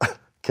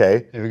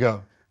 Okay. Here we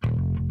go.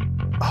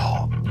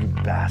 Oh, you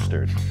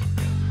bastard.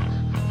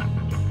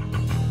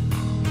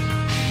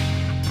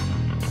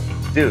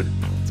 Dude,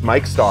 it's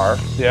Mike Starr,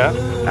 Yeah.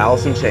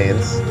 Allison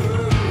Chains,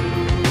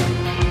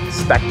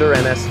 Spectre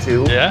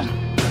NS2. Yeah.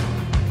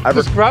 I've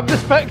Just grab the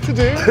Spectre,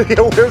 dude.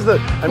 Yeah, where's the?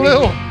 I mean,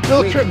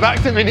 little trip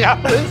back to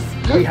Minneapolis.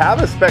 we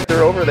have a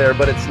Spectre over there,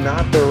 but it's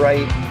not the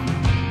right.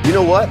 You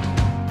know what?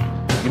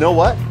 You know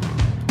what?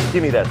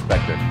 Give me that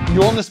Spectre.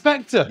 You on the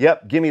Spectre?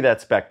 Yep, give me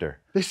that Spectre.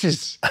 This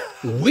is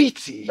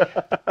weighty.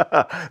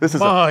 This is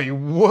My a full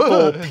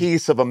word.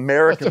 piece of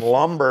American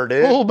lumber,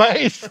 dude. Full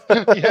bass.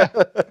 Yeah.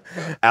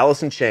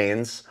 Allison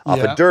Chains off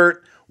Yeah. of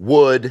Dirt,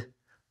 Wood,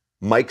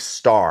 Mike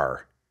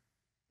Starr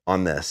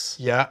on this.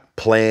 Yeah.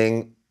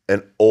 Playing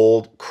an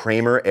old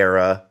Kramer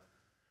era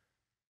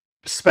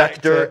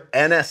Spectre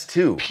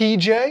NS2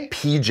 PJ,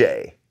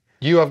 PJ.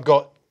 you have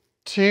got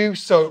 2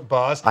 soap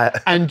bars. I-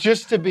 And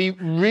just to be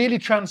really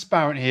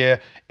transparent here,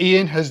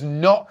 Ian has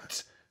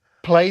not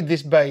played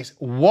this bass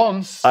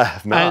once. I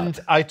have not. And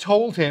I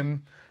told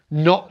him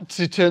not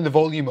to turn the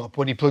volume up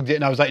when he plugged it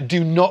in. I was like,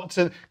 do not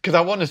turn, because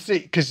I want to see,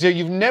 because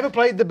you've never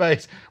played the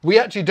bass. We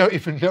actually don't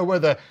even know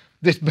whether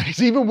this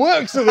bass even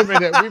works at the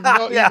minute. We've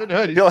not even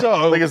heard it. You're like,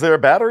 So, like, is there a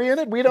battery in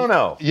it? We don't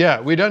know. yeah,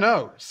 we don't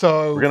know.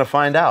 So We're gonna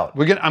find out.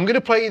 I'm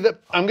gonna play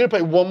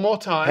one more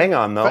time. Hang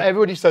on, though. For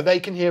everybody so they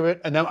can hear it,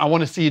 and then I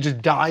want to see you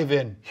just dive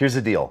in. Here's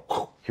the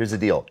deal. Here's the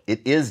deal.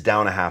 It is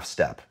down a half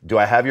step. Do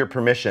I have your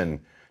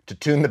permission to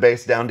tune the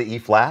bass down to E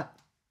flat?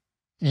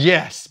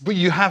 Yes, but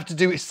you have to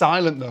do it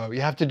silent though.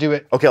 You have to do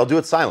it. Okay, I'll do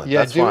it silent. Yeah,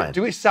 That's fine.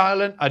 do it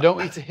silent. I don't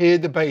need to hear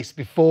the bass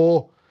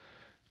before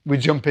we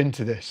jump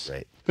into this.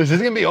 Right. This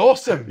is gonna be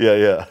awesome.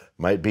 Yeah.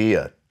 Might be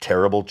a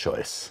terrible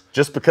choice.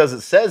 Just because it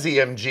says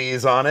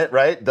EMGs on it,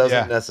 right? Doesn't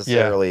Yeah,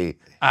 necessarily.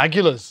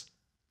 Aguilas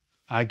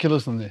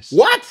on this.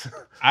 What?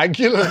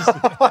 Aguilas.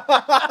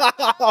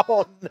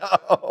 Oh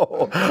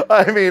no.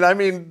 I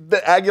mean, the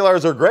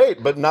Aguilars are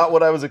great, but not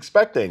what I was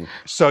expecting.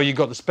 So you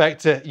got the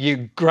Spectre.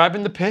 You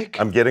grabbing the pick.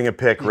 I'm getting a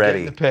pick You're ready.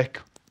 getting the pick.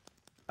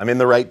 I'm in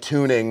the right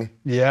tuning.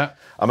 Yeah.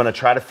 I'm gonna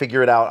try to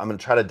figure it out. I'm gonna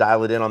try to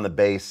dial it in on the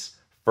bass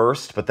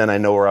first, but then I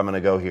know where I'm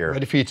gonna go here.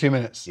 Ready for your 2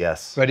 minutes.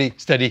 Yes. Ready,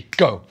 steady,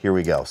 go. Here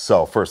we go.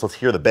 So first, let's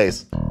hear the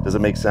bass. Does it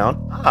make sound?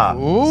 Ah,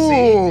 Ooh.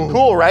 see?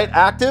 Cool, right?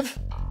 Active?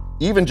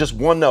 Even just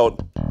one note.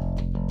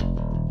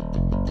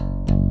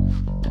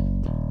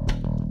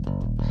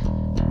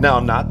 Now,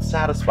 I'm not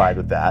satisfied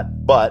with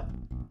that, but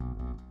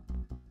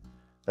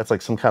that's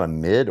like some kind of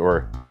mid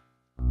or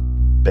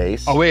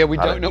bass. Oh yeah, we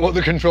I don't know what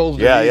the controls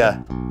do. Yeah, either.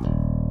 yeah.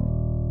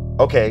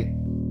 Okay,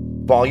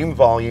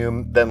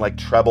 volume, then like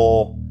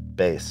treble,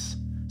 bass.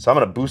 So I'm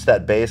gonna boost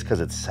that bass because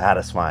it's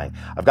satisfying.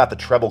 I've got the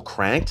treble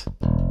cranked.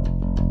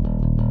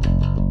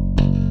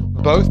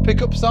 Both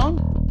pickups on?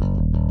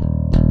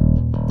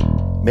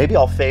 Maybe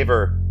I'll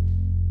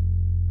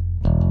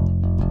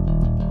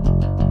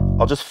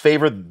just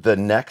favor the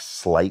neck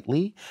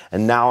slightly,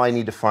 and now I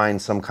need to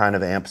find some kind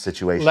of amp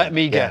situation. Let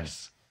me Again.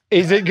 guess.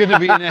 Is it going to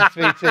be an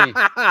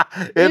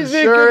SVT? It Is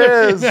it sure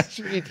gonna be is. an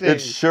SVT? It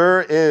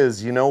sure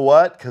is. You know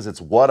what? Because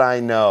it's what I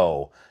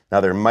know.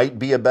 Now there might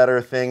be a better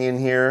thing in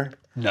here,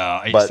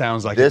 No, it but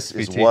sounds like this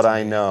an is SVT what to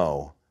I me.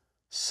 know.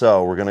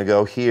 So we're gonna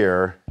go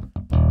here.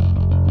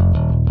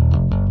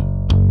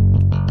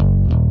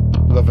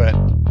 Love it.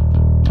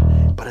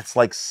 But it's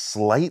like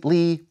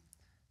slightly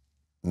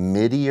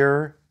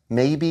midier,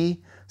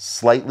 maybe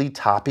slightly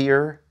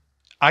toppier.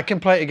 I can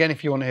play it again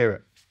if you want to hear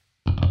it.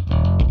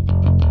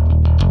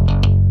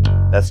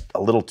 That's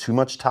a little too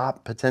much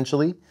top,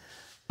 potentially.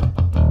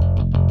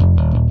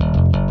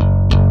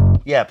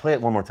 Yeah, play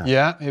it one more time.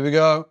 Yeah, here we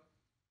go.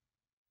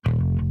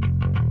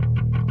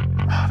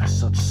 Oh, that's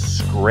such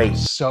scrape.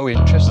 So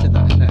interesting,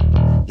 that, isn't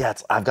it? Yeah,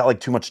 I've got like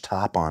too much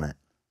top on it.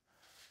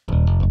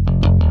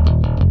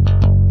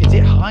 Is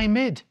it high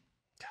mid?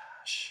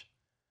 Gosh.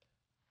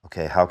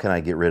 Okay, how can I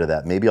get rid of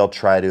that? Maybe I'll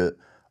try to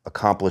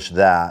accomplish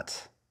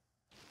that.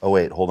 Oh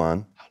wait, hold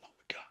on. How long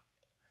we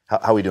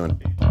got? How we doing?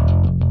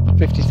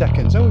 50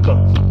 seconds. Oh, we've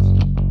got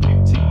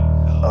 15.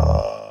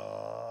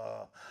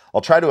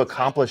 I'll try to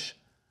accomplish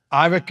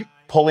I reckon.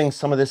 pulling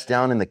some of this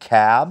down in the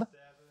cab.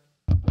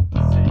 6.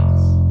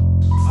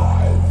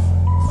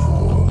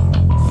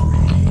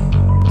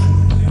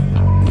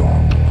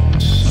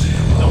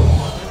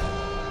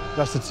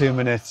 That's the 2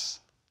 minutes.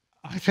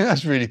 I think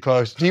that's really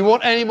close. Do you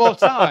want any more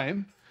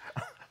time?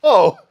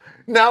 Oh,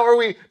 now are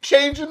we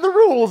changing the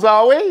rules,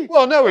 are we?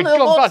 Well, no, we've A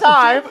little gone more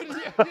back time.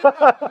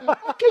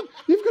 to okay,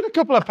 you've got a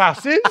couple of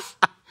passes.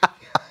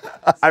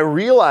 I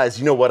realized,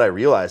 you know what I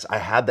realized? I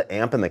had the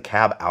amp and the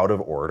cab out of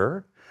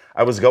order.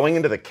 I was going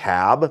into the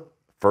cab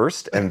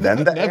first and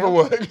then the Never amp.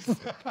 works.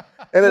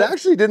 And it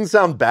actually didn't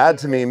sound bad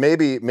to me.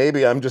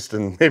 Maybe I'm just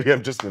an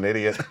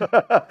idiot.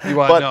 You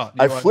are But not.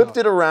 I flipped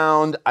it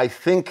around. I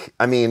think,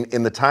 I mean,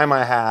 in the time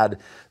I had,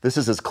 this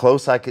is as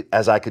close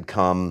as I could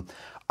come.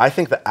 I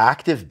think the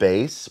active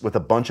bass with a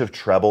bunch of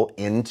treble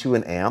into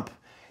an amp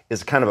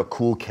is kind of a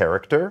cool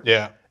character.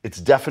 Yeah. It's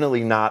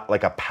definitely not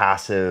like a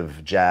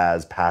passive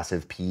jazz,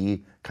 passive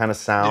P kind of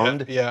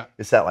sound. Yeah.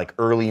 It's that like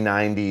early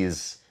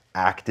 90s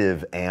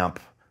active amp.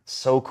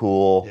 So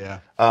cool. Yeah.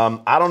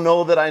 I don't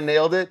know that I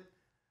nailed it,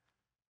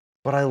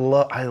 but I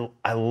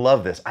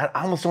love this. I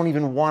almost don't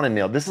even want to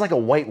nail it. This is like a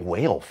white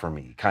whale for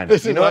me, kind of.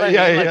 This You is know what I like,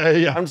 mean? yeah, Like,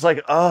 yeah. I'm just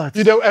like, oh, it's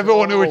You don't ever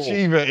want to so-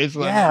 achieve it. It's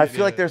like, Yeah, I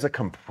feel like there's a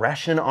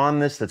compression on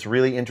this that's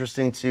really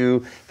interesting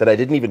too, that I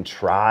didn't even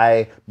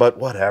try, but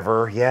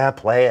whatever. Yeah,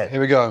 play it.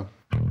 Here we go.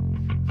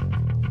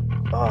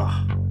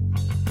 Oh.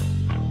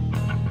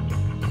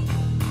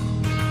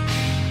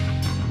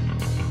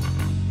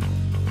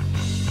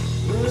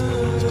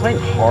 He's playing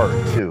hard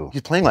too.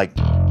 He's playing like.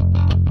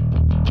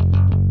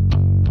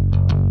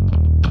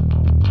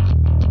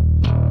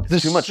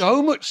 There's too much-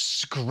 so much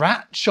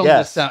scratch on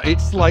Yes. the sound.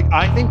 It's like,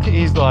 I think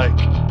he's like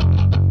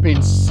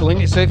been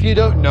slinging. So if you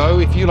don't know,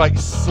 if you like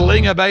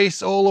sling a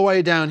bass all the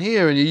way down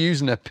here and you're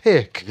using a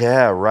pick,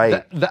 Yeah,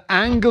 right. the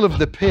angle of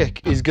the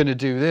pick is going to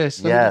do this.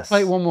 Let me Yes. just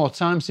play it one more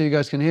time so you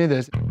guys can hear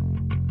this.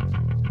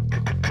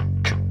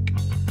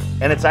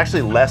 And it's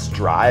actually less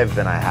drive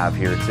than I have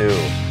here too.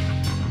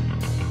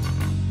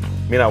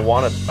 I mean, I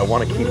want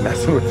to keep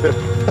messing with it.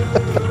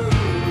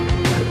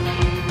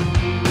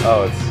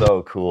 Oh, it's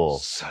so cool.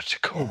 Such a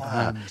cool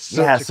band. Yeah,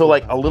 Such a so cool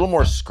like band. a little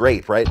more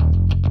scrape, right?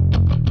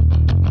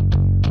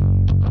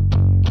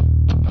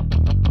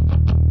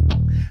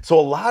 So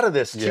a lot of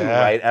this too,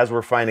 Yeah. right? As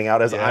we're finding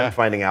out, as Yeah. I'm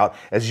finding out,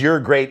 as your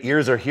great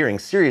ears are hearing,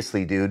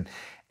 seriously, dude,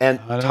 and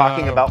I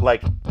talking know. about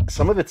like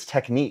some of its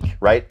technique,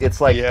 right?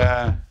 It's like,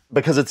 Yeah.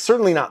 because it's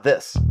certainly not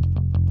this,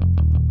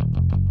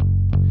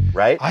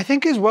 right? I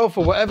think as well,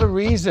 for whatever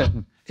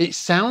reason, it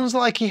sounds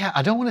like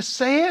I don't want to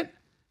say it.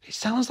 It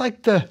sounds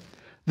like the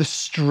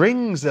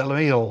strings are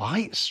really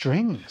light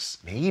strings.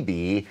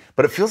 Maybe,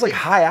 but it feels like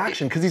high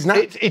action because he's not.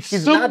 It's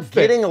he's not something.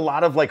 getting a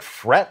lot of like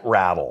fret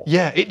rattle.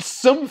 Yeah, it's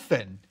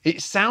something.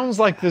 It sounds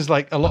like there's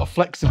like a lot of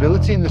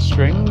flexibility in the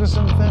strings or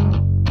something.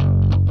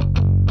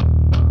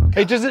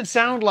 It doesn't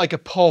sound like a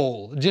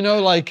pole. Do you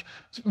know, like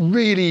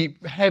really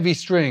heavy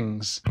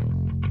strings?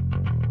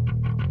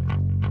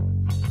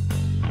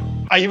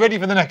 Are you ready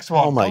for the next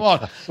one? Oh my Come on.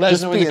 God. Let us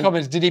Just know in the being-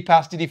 comments. Did he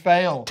pass? Did he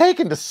fail?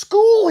 Taken to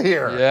school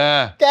here.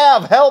 Yeah.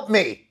 Gav, help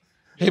me.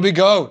 Here we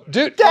go.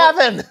 Dude.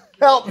 Gavin,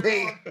 help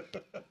me.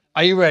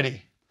 Are you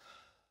ready?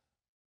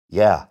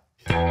 Yeah.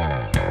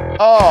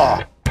 Oh.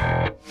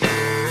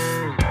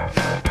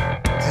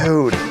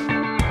 Dude.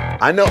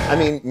 I know, I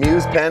mean,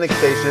 Muse Panic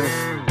Station.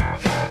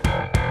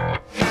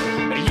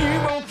 You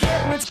won't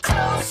get much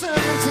closer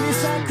until you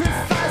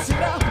sacrifice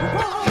it all.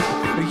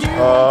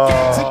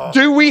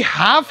 Do we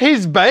have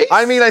his bass?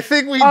 I mean, I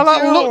think we I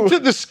like, do. looked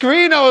at the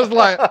screen. I was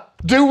like,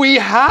 do we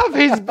have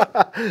his?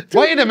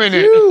 Wait a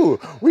minute. Do.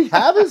 We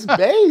have his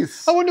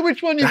bass. I wonder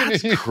which one you're going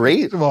That's to use.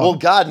 great. Come on. Well,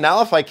 God,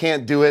 now if I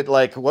can't do it,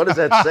 like, what does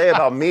that say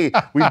about me?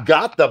 We've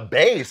got the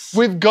bass.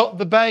 We've got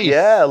the bass.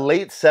 Yeah,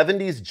 late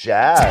 70s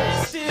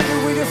jazz. Still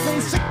with your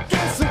face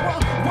against the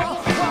wall.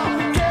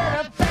 Get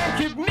up and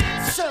keep me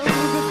so the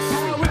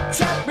power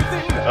trap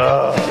within.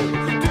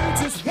 Do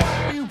just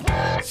what you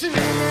want to.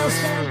 Now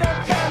stand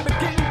up and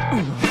begin.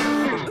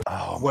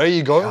 Where are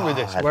you going with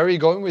this? Where are you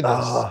going with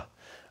this?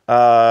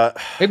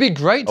 It'd be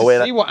great to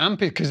wait, see what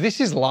amp it, because this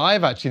is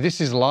live actually.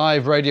 This is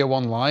live, Radio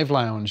 1 Live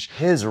Lounge.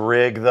 His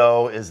rig,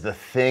 though, is the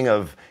thing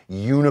of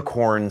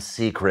unicorn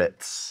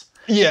secrets.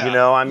 Yeah, You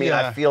know, I mean,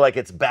 yeah. I feel like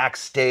it's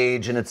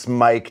backstage and it's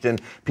mic'd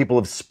and people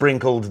have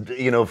sprinkled,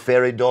 you know,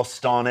 fairy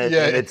dust on it.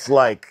 Yeah. And it's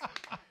like,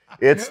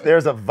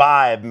 there's a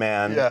vibe,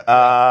 man.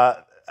 Yeah.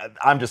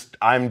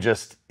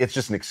 It's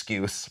just an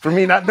excuse for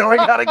me not knowing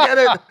how to get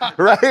it,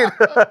 right?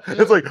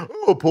 It's like,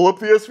 oh, pull up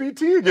the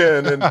SVT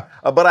again. And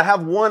but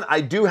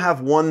I do have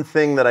one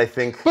thing that I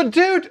think. But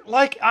dude,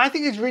 like, I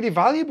think it's really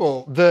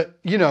valuable that,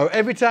 you know,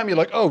 every time you're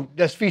like, oh,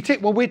 SVT,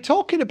 well, we're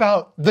talking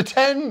about the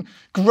 10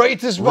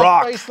 greatest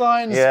rock bass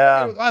lines.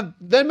 Yeah.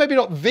 They're maybe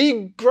not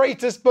the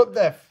greatest, but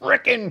they're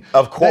freaking,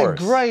 Of course.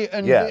 they're great.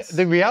 And Yes.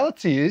 the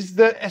reality is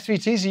that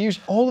SVTs are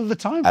used all of the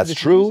time. for That's this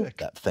true.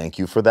 music. Thank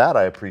you for that.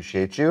 I apprate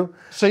you.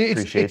 So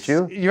Appreciate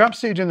you. You're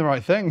absolutely doing the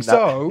right thing.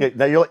 So,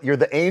 Now you're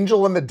the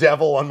angel and the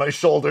devil on my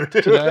shoulder,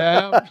 dude. what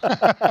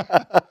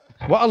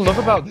I love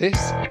about this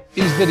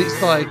is that it's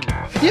like,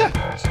 yeah,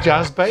 it's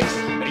jazz bass,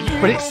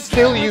 but it's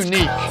still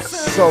unique.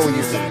 So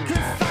unique.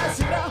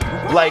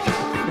 Like,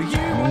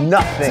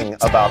 nothing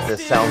about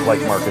this sounds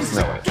like Marcus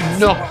Miller.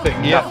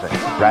 Nothing, yeah.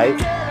 Nothing, right?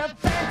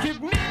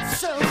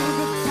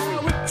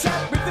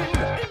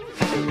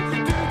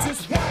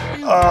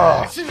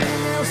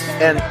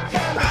 And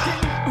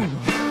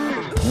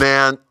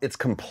man, it's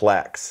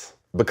complex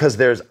because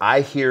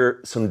I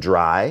hear some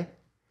dry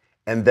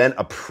and then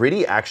a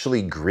pretty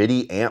actually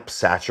gritty amp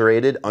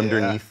saturated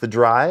underneath the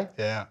dry.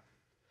 Yeah.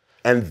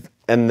 And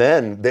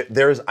then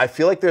I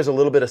feel like there's a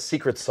little bit of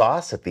secret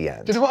sauce at the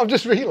end. Do you know what I've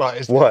just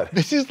realised? What?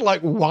 This is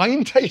like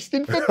wine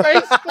tasting for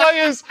bass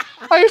players.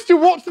 I used to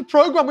watch the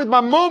programme with my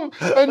mum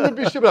and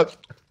she'd be like,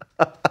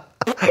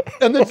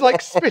 and then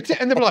like spit it,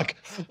 and they're like,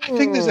 I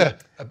think there's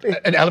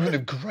an element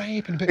of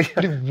grape and a bit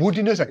of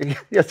woodiness. Like,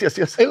 Yes.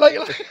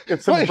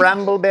 like Some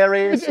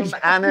brambleberries, some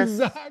anise.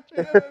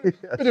 Exactly.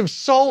 A bit of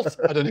salt.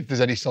 I don't know if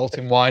there's any salt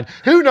in wine.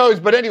 Who knows?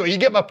 But anyway, you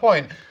get my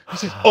point.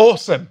 This is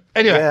awesome.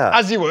 Anyway,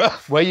 as you were,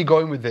 where are you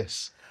going with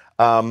this?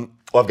 Well,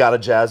 I've got a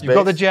jazz bass. You've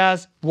got the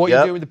jazz. What are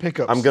you doing with the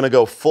pickups? I'm gonna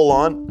go full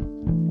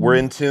on. We're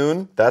in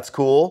tune. That's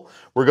cool.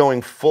 We're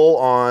going full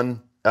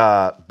on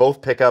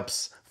both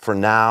pickups for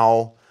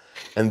now.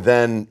 And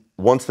then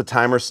once the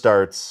timer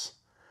starts,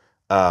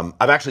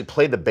 I've actually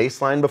played the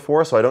bass line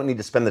before, so I don't need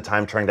to spend the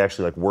time trying to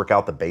actually like work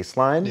out the bass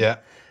line. Yeah.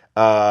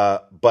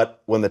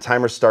 But when the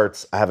timer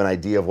starts, I have an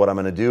idea of what I'm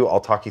gonna do. I'll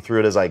talk you through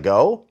it as I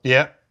go.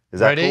 Yeah. Is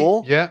that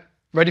cool? Yeah.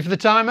 Ready for the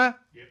timer?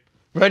 Yep.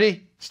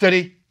 Ready,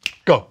 steady,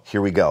 go.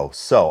 Here we go.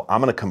 So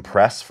I'm gonna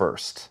compress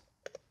first.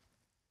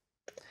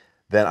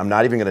 Then I'm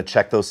not even gonna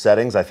check those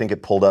settings. I think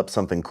it pulled up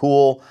something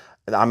cool.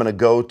 And I'm gonna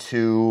go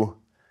to,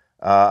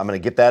 I'm gonna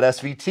get that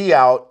SVT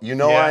out. You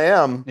know I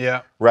am.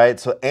 Yeah. Right,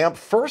 so amp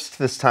first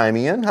this time,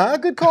 Ian. Huh,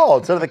 good call.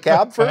 Instead of the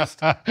cab first.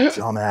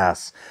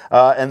 Dumbass.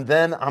 And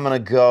then I'm gonna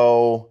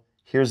go,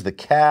 here's the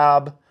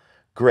cab.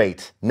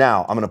 Great.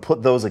 Now, I'm gonna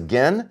put those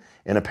again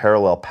in a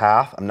parallel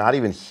path. I'm not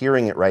even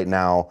hearing it right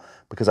now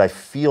because I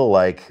feel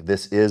like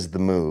this is the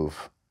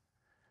move.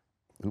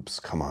 Oops,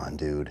 come on,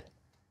 dude.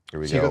 Here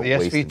we go. You got the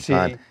wasting SVT.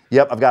 time.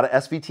 Yep, I've got an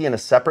SVT in a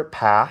separate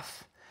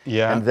path.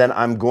 Yeah. And then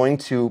I'm going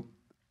to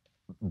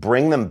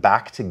bring them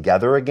back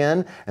together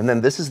again. And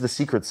then this is the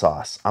secret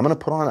sauce. I'm gonna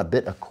put on a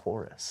bit of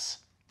chorus.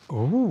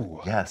 Ooh.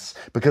 Yes,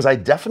 because I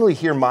definitely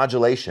hear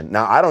modulation.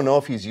 Now, I don't know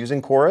if he's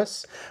using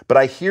chorus, but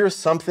I hear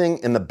something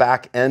in the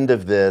back end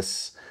of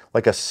this,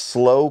 like a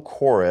slow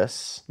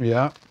chorus.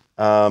 Yeah.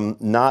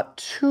 Not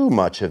too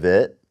much of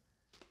it.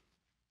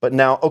 But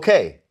now,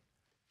 okay.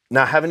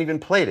 Now, I haven't even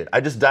played it.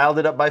 I just dialed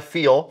it up by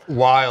feel.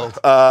 Wild.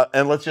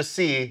 And let's just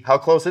see how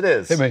close it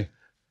is. Hit me.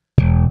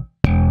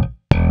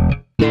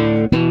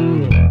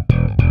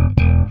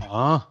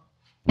 Ah.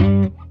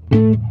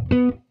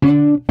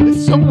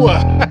 It's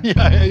somewhere.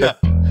 yeah.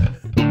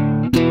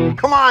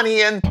 Come on,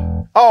 Ian.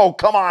 Oh,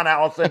 come on,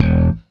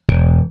 Allison.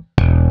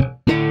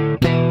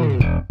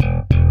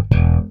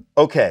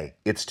 Okay,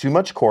 it's too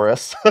much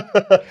chorus.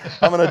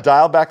 I'm gonna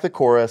dial back the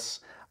chorus.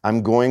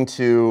 I'm going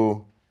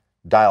to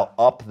dial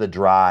up the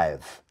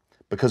drive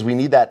because we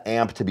need that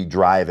amp to be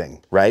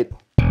driving, right?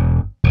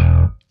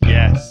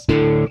 Yes.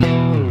 Then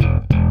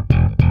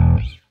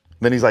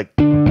he's like,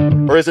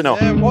 or is it no?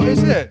 What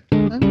is it?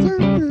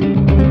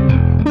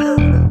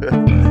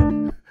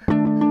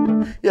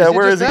 Yeah,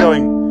 where just is he that?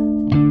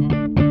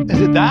 going?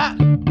 Is it that?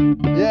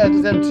 Yeah, it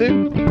is them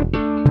too.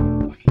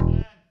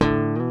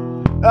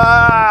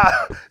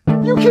 Ah,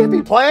 you can't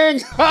be playing.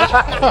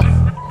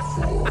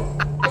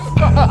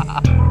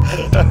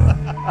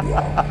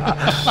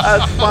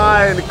 That's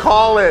fine.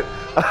 Call it.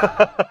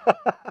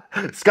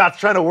 Scott's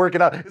trying to work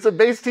it out. It's a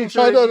bass teacher,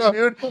 I don't know.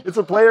 dude. It's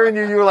a player in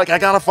you. You were like, I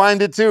gotta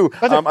find it too.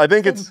 I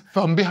think it's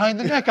From behind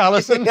the neck,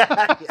 Allison.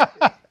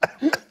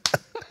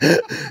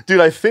 dude.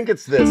 I think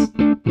it's this.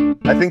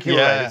 I think you're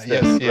right. It's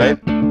this, right?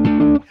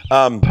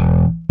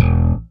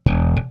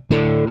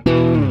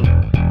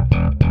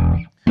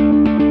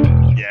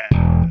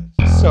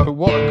 So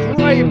what a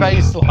great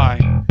bass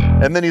line.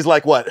 And then he's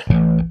like, what?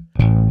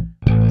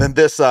 Then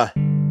this. Yeah,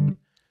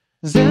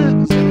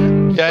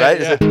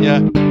 Right? yeah.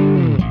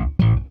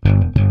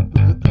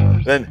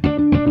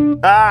 Then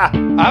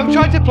I've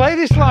tried to play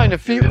this line a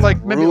few,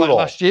 like maybe like brutal.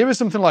 last year or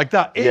something like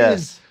that. It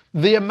is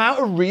the amount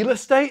of real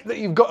estate that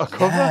you've got to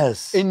cover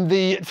in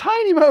the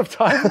tiny amount of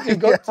time that you've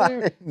got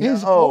to.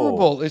 It's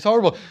horrible. It's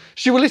horrible.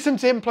 Should we listen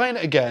to him playing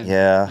it again?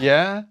 Yeah.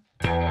 Yeah.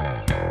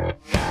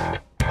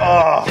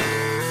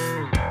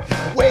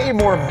 way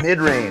more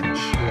mid-range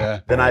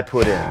than I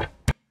put in.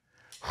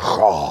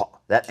 Oh,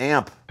 that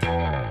amp.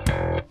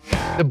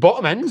 The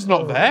bottom end's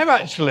not there,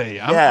 actually.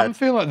 I'm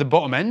feeling like the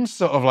bottom end's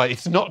sort of like,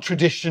 it's not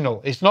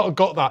traditional. It's not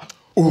got that,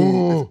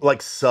 ooh. It's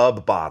like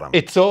sub-bottom.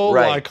 It's all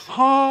like,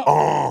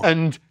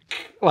 and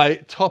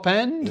like top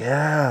end.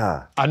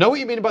 Yeah. I know what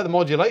you mean about the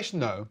modulation,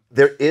 though.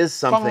 There is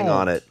something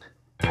on it.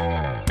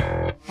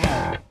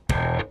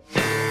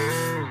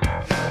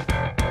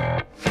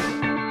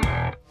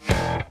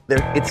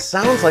 It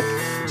sounds like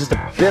just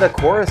a bit of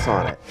chorus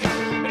on it.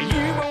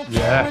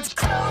 Yeah.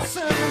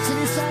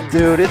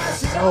 Dude,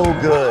 it's so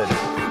good.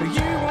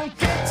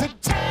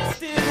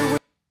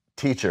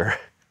 Teacher,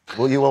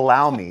 will you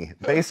allow me,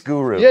 bass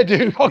guru? Yeah,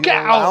 dude, okay.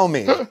 Allow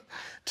me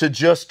to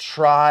just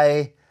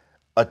try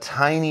a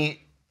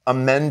tiny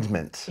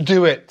amendment.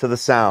 Do it. To the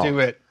sound. Do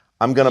it.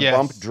 I'm gonna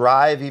bump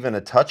drive even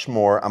a touch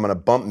more. I'm gonna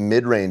bump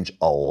mid-range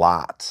a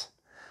lot.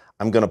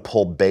 I'm gonna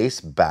pull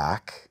bass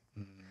back,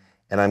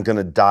 and I'm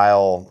gonna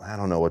dial, I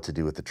don't know what to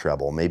do with the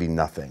treble, maybe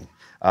nothing.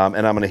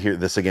 And I'm gonna hear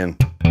this again.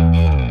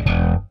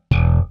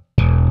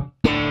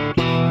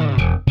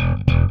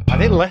 I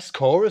think less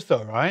chorus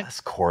though, right? Less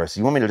chorus.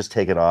 You want me to just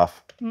take it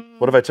off?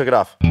 What if I took it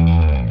off?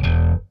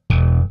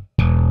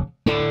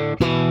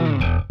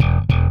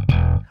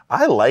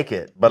 I like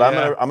it, but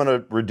I'm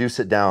gonna reduce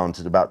it down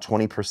to about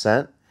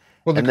 20%,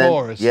 Well, the And then-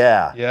 chorus.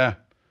 yeah. Yeah.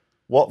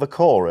 Well, the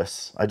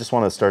chorus. I just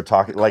want to start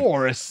talking like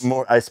chorus.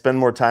 more. I spend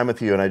more time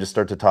with you, and I just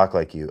start to talk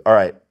like you. All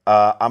right.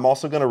 I'm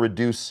also going to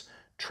reduce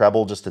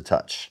treble just a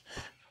touch.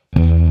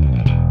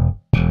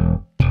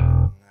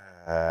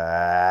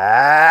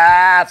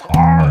 That's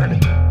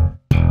hard.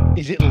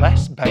 Is it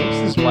less bass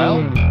as well?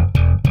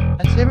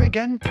 Let's hear it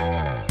again.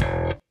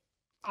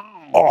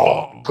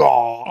 Oh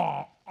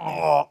God.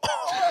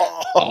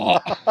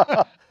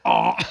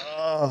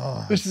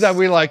 This is how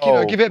we like,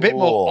 give it a bit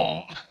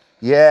more. cool.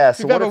 Yeah. If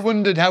So you've what ever if,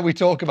 wondered how we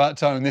talk about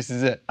tone, this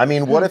is it. I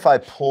mean, what if I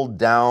pulled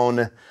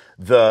down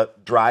the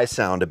dry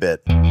sound a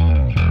bit?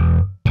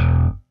 No,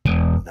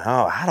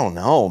 I don't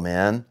know,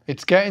 man.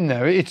 It's getting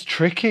there. It's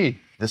tricky.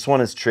 This one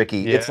is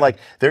tricky. It's Yeah. like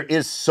there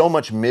is so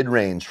much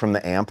mid-range from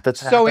the amp that's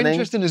So happening.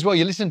 interesting as well.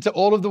 You listen to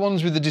all of the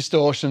ones with the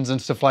distortions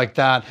and stuff like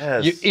that.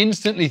 Yes. You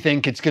instantly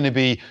think it's going to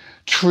be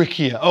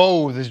trickier.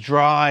 Oh, there's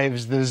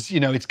drives. There's,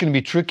 it's going to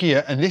be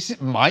trickier. And this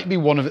might be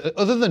one of,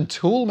 other than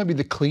Tool, maybe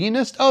the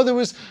cleanest. Oh, there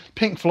was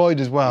Pink Floyd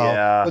as well.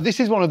 Yeah. But this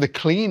is one of the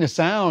cleaner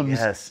sounds.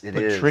 Yes, it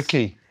but is.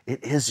 tricky.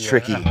 It is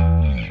tricky.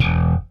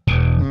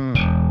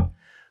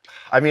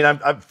 I mean,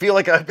 I feel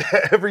like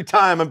every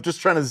time I'm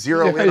just trying to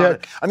zero in on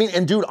it. I mean,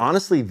 and dude,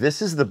 honestly,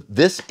 this is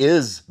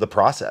the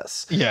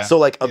process. Yeah, So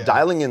like of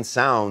dialing in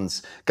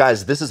sounds,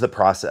 guys, this is the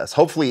process.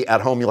 Hopefully at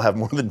home you'll have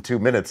more than 2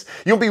 minutes.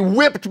 You'll be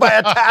whipped by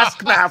a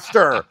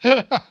taskmaster.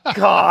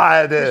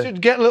 God. You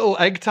should get little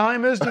egg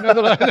timers,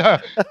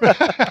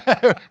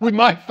 with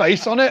my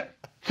face on it.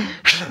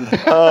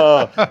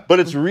 But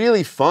it's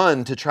really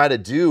fun to try to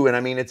do. And I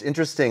mean, it's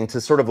interesting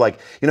to sort of like,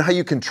 how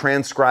you can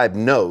transcribe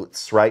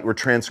notes, right? We're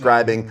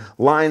transcribing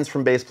lines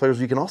from bass players.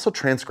 You can also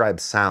transcribe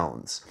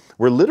sounds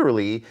where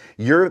literally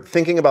you're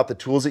thinking about the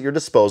tools at your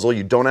disposal.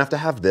 You don't have to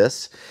have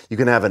this. You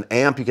can have an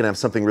amp. You can have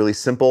something really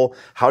simple.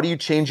 How do you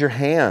change your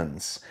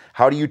hands?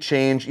 How do you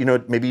change,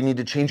 maybe you need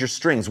to change your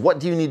strings. What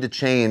do you need to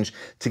change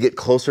to get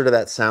closer to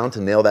that sound,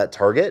 to nail that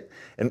target?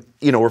 And,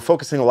 we're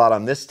focusing a lot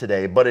on this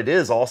today, but it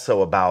is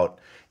also about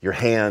your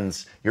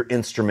hands, your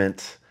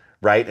instrument,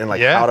 right? And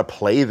like how to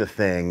play the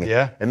thing.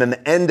 Yeah. And then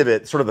the end of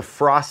it, sort of the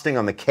frosting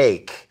on the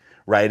cake,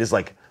 right? Is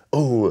like,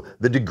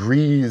 the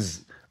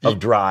degrees of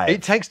drive.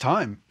 It takes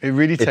time. It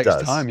really takes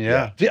does, time,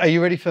 yeah. Are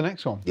you ready for the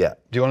next one? Yeah.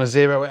 Do you want to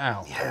zero it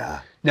out? Yeah.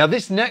 Now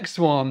this next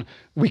one,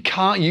 we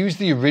can't use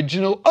the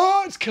original.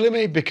 Oh, it's killing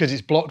me because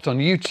it's blocked on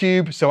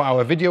YouTube. So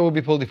our video will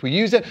be pulled if we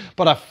use it.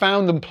 But I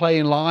found them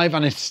playing live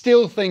and I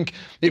still think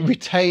it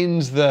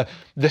retains the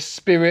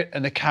spirit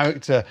and the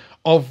character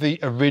of the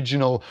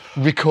original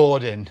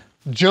recording.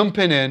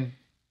 Jumping in,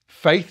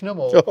 Faith No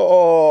More, Oh.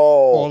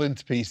 All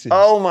Into Pieces.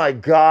 Oh my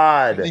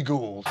God. Billy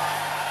Gould.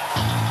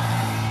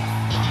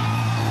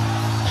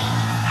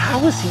 How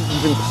is he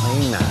even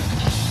playing that?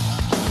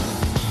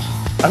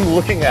 I'm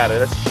looking at it.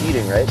 That's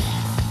cheating, right?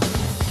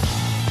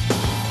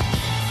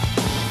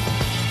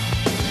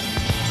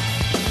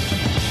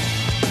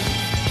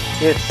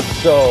 It's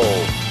so.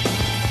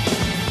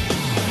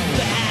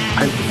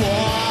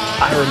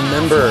 I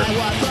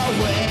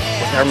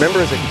remember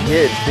as a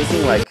kid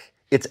thinking like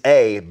it's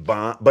A,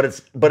 but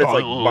it's like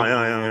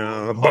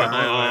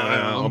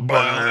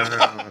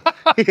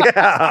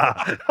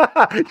yeah,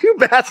 you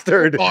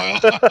bastard.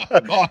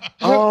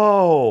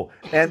 Oh,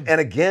 and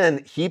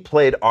again, he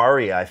played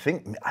aria. I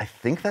think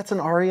that's an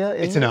aria.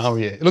 It's an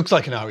aria. It looks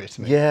like an aria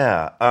to me.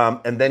 Yeah,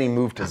 and then he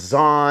moved to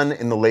Zahn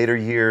in the later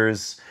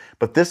years.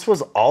 But this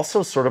was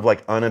also sort of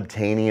like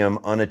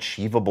unobtainium,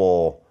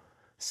 unachievable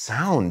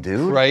sound,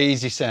 dude.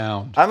 Crazy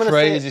sound. I'm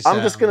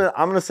just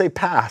gonna say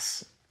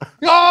pass.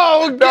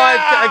 Oh, No,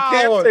 I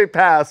can't say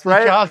pass,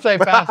 right? You can't say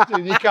pass,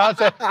 dude. You can't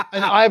say.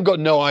 And I've got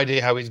no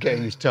idea how he's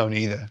getting his tone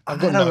either. I've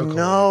got I don't clue.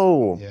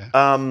 know.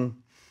 Yeah.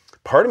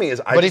 Part of me is,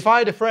 But if I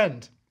had a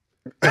friend,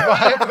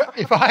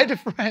 if I had a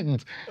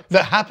friend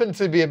that happened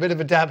to be a bit of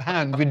a dab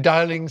hand with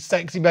dialing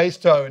sexy bass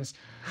tones,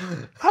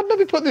 I'd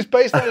maybe put this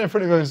bass line in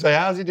front of him and say,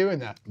 how's he doing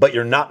that? But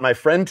you're not my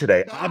friend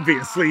today,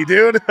 obviously,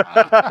 dude.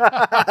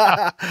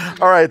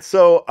 All right,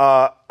 so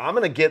I'm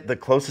gonna get the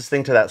closest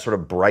thing to that sort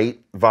of bright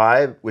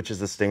vibe, which is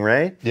the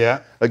Stingray.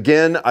 Yeah.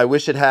 Again, I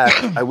wish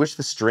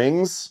the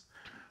strings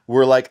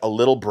were like a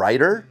little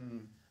brighter,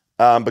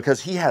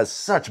 because he has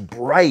such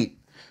bright.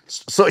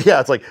 So yeah,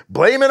 it's like,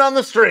 blame it on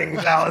the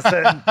strings,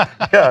 Allison.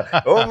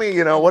 Yeah,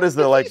 what is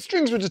the like? These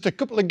strings were just a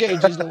couple of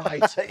gauges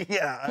light.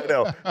 Yeah, I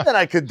know. Then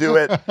I could do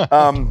it.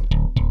 I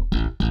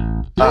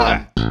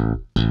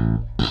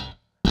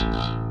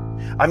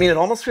mean, it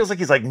almost feels like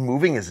he's like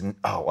moving his.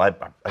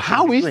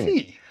 How is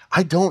he?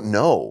 I don't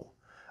know.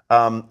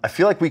 I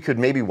feel like we could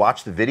maybe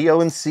watch the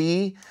video and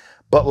see,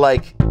 but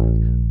like,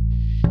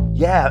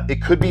 yeah,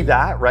 it could be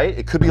that, right?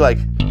 It could be like,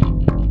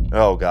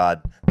 oh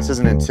God, this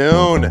isn't in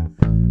tune.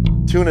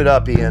 Tune it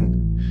up, Ian.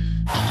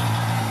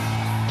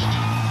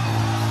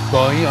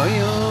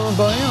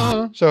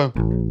 So,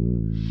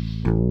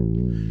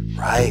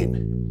 Right.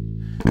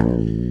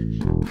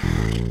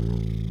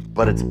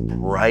 But it's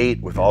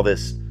bright with all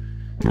this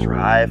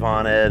drive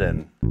on it,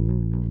 and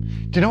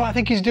do you know what I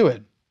think he's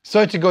doing?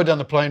 Sorry to go down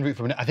the playing route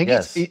for a minute. I think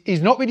Yes.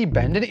 he's not really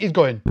bending it. He's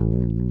going.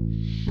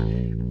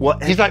 Well,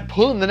 He's like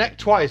pulling the neck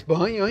twice.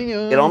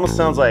 it almost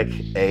sounds like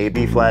A,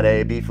 B flat,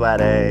 A, B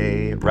flat,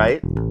 A,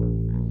 right?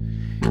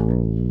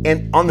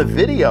 And on the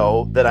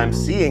video that I'm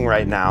seeing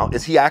right now,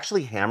 is he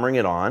actually hammering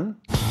it on?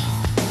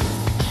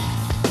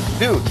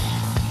 Dude,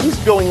 he's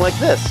going like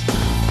this.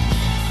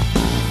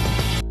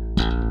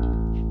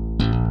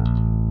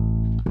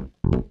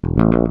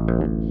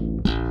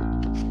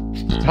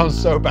 Sounds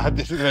so bad,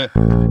 this isn't it?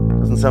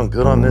 Doesn't sound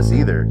good on this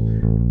either.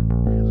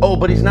 Oh,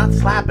 but he's not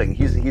slapping.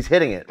 He's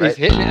hitting it, right? He's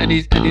hitting it, and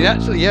he's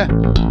actually, yeah.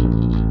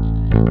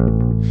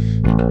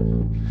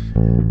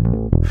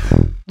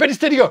 Ready,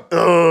 steady, go.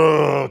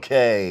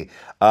 Okay.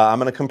 I'm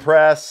gonna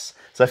compress.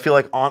 So I feel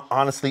like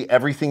honestly,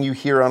 everything you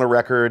hear on a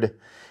record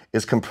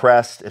is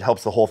compressed. It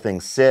helps the whole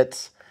thing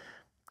sit.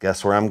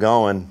 Guess where I'm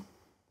going?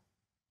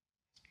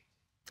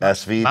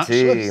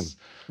 SVT.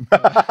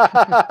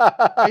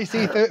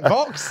 AC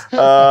Vox.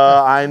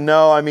 I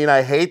know. I mean,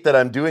 I hate that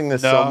I'm doing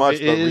this so much,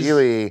 but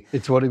really,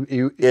 it's what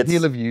he'll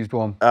have used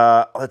one.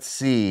 let's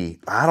see.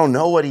 I don't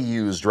know what he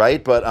used,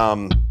 right? But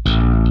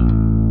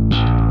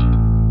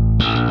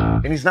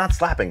and he's not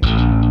slapping.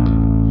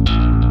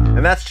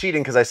 And that's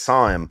cheating because I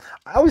saw him.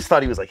 I always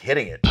thought he was like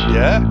hitting it.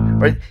 Yeah.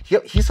 Right?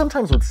 He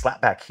sometimes would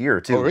slap back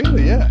here too. Oh,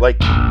 really? Yeah. Like,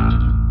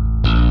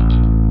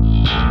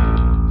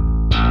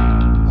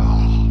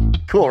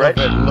 cool, right?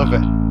 Love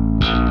it.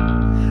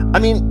 I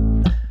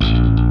mean,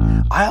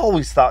 I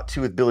always thought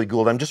too with Billy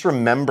Gould, I'm just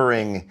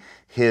remembering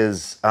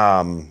his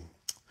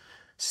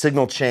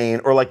signal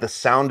chain or like the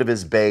sound of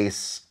his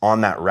bass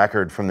on that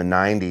record from the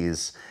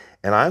 90s.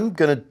 And I'm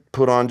gonna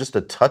put on just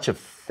a touch of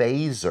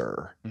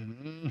phaser.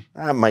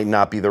 That might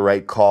not be the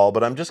right call,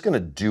 but I'm just gonna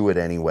do it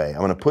anyway.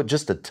 I'm gonna put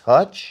just a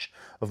touch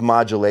of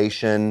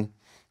modulation.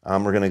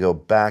 We're gonna go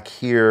back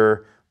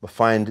here. We'll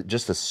find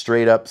just a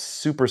straight up,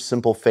 super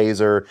simple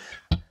phaser.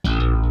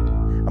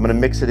 I'm gonna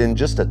mix it in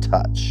just a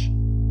touch.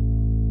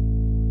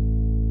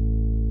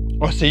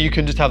 Oh, so you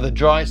can just have the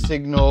dry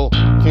signal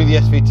through the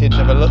SVT and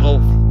have a little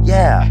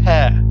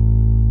hair.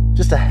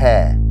 Just a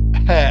hair.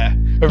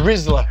 A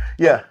Rizzler.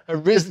 Yeah. Do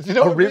you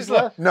know A what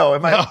Rizzler? No,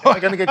 am I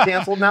gonna get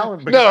canceled now?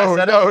 because I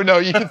said it? No,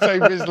 you can say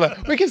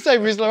Rizzler. We can say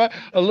Rizzler, right?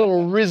 A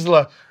little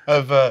Rizzler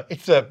of,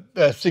 it's a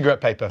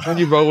cigarette paper when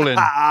you roll in.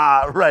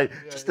 Ah, right.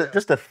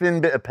 Just a thin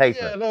bit of paper.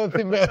 Yeah, no,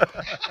 thin bit.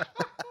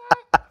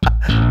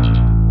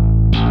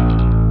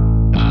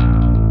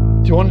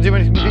 Do you want to do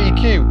anything with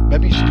EQ?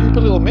 Maybe scoop a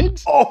little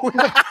mids? Oh,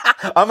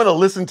 I'm gonna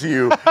listen to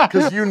you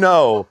because you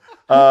know.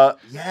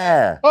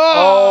 Yeah.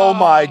 Oh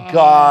my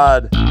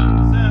God.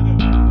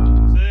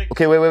 7, 6,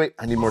 Okay, wait.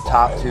 I need more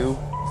top too.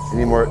 I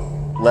need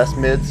less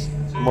mids,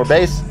 more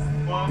bass.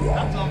 1.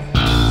 Hands on.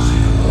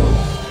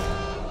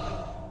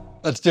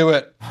 Let's do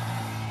it.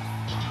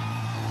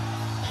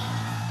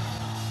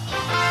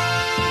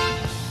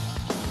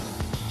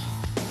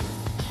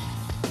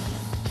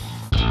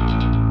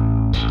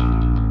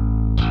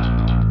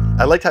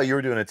 I liked how you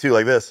were doing it too,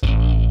 like this.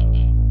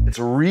 It's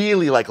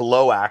really like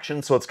low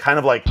action, so it's kind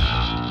of like,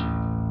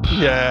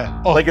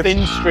 Yeah. Or Like it's-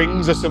 thin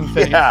strings or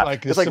something. yeah, there's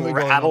it's like something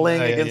going on rattling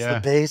there, against yeah. the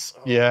bass.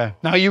 Yeah.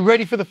 Now, are you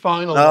ready for the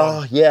final Oh,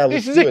 one? yeah,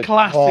 This let's is do a it.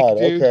 classic, God,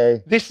 dude.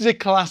 okay. This is a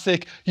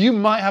classic. You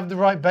might have the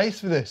right bass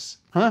for this.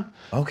 Huh?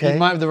 Okay. You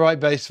might have the right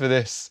bass for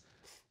this.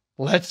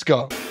 Let's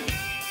go.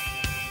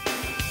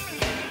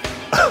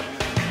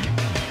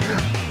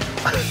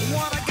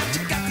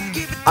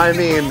 I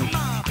mean,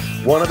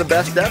 one of the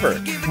best ever.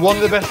 One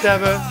of the best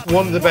ever.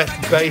 One of the best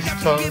bass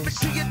tones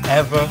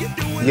ever.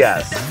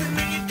 Yes.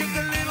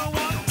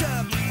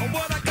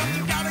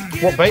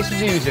 What bass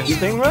was you using?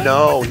 Stingray?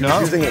 No, he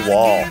was using a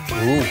wall.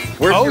 Ooh.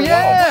 Where's Oh, your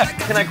yeah. wall?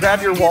 Can I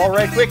grab your wall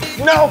right quick?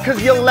 No,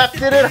 because you left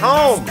it at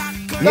home.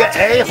 You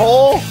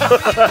a-hole.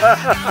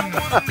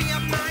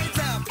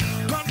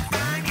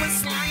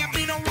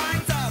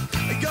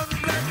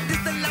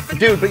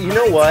 Dude, but you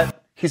know what?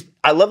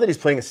 I love that he's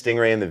playing a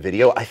Stingray in the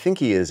video. I think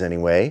he is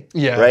anyway.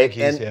 Yeah, I Right? think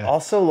he is, and yeah.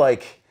 also,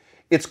 like,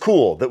 it's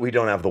cool that we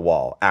don't have the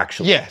wall,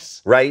 actually.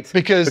 Yes. Right?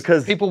 Because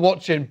people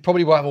watching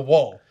probably will have a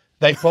wall.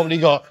 They've probably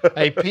got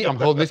a P, I'm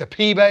holding this, a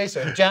P bass,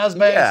 or a jazz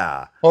bass,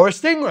 Yeah. or a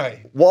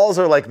Stingray. Walls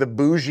are like the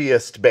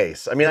bougiest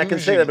bass. I mean, I can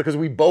say Bougie. that because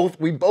we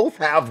both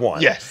have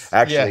one. Yes,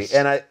 actually,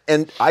 yes.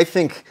 and I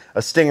think a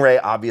Stingray,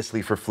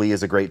 obviously for Flea,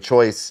 is a great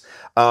choice.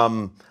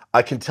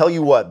 I can tell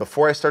you what.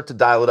 Before I start to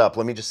dial it up,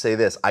 let me just say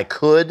this: I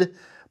could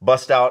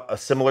bust out a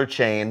similar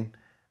chain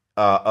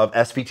of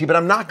SVT, but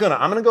I'm not gonna.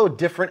 I'm gonna go a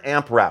different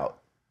amp route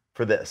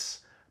for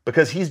this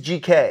because he's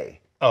GK,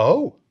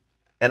 Oh.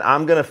 and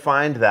I'm gonna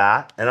find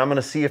that, and I'm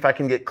gonna see if I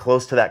can get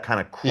close to that kind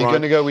of crunch. You're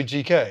going to go with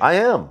GK? I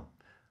am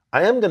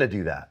gonna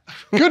do that.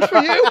 Good for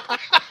you.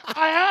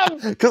 I am.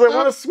 Because I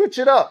want to switch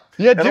it up.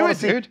 Yeah, And I do wanna it,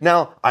 dude.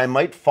 Now, I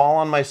might fall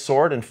on my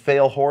sword and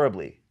fail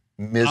horribly.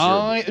 Miserably.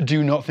 I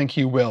do not think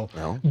you will.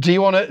 No. Do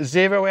you want to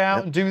zero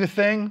out and do the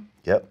thing?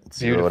 Yep,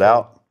 zero it Beautiful.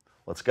 out.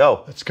 Let's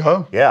go. Let's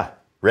go. Yeah,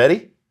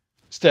 ready?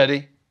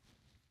 Steady.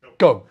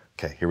 Go.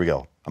 Okay, here we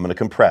go. I'm going to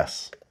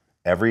compress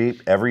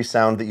every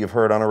sound that you've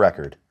heard on a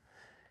record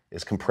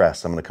is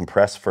compress. I'm going to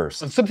compress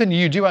first. And something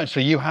you do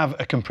actually, you have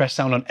a compressed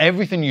sound on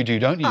everything you do,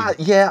 don't you?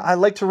 Yeah, I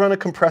like to run a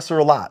compressor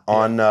a lot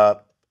on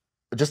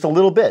just a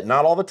little bit,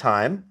 not all the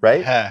time,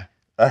 right? Hair.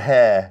 A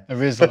hair. A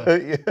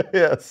Rizzler.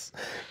 Yes.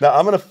 Now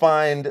I'm going to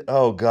find,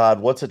 oh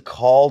God, what's it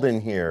called in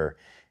here?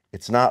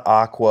 It's not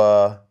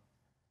Aqua.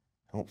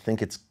 I don't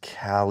think it's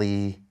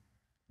Cali.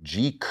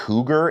 G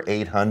Cougar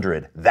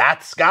 800.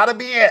 That's got to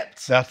be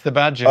it. That's the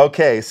badger.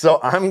 Okay,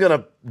 so I'm going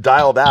to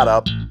dial that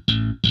up.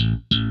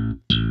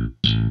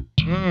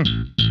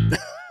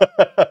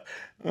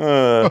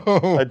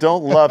 I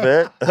don't love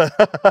it.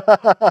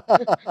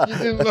 You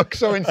didn't look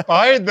so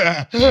inspired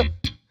there.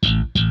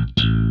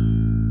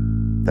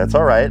 That's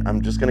all right.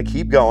 I'm just going to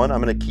keep going.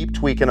 I'm going to keep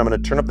tweaking. I'm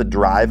going to turn up the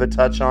drive a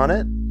touch on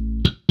it.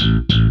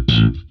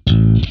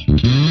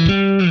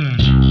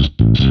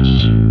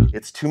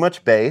 It's too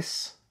much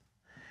bass.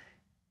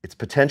 It's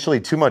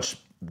potentially too much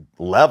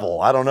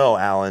level. I don't know,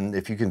 Alan,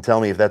 if you can tell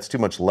me if that's too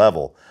much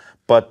level.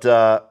 But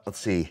let's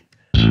see.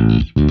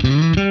 It's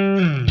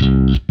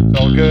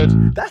all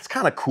good. That's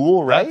kind of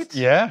cool, right?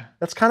 Yeah.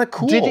 That's kind of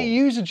cool. Did he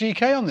use a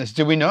GK on this?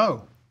 Do we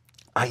know?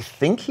 I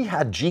think he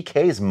had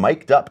GKs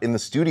mic'd up in the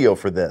studio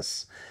for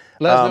this.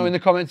 Let us know in the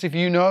comments if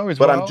you know as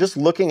But well. I'm just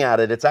looking at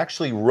it. It's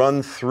actually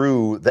run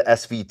through the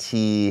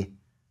SVT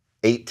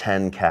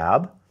 810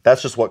 cab.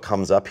 That's just what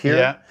comes up here.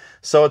 Yeah.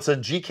 So it's a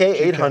GK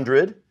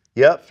 800.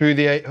 Yep. Through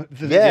the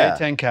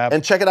 810 cab.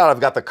 And check it out. I've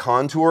got the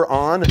contour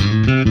on.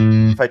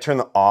 If I turn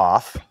the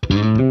off,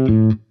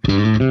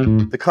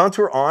 the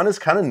contour on is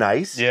kind of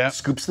nice. Yeah.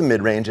 Scoops the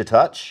mid-range a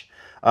touch.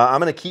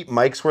 I'm going to keep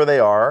mics where they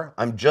are.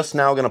 I'm just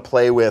now going to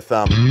play with...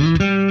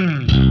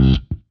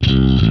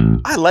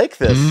 I like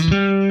this.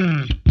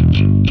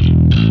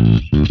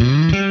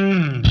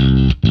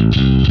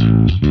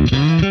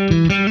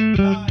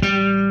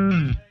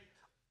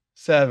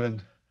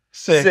 7,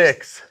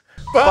 6,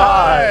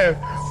 5,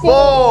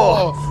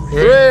 4,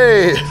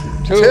 3,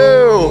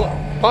 2,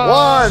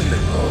 1.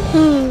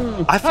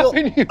 I feel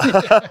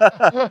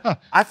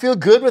I feel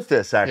good with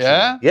this actually.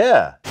 Yeah?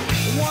 Yeah.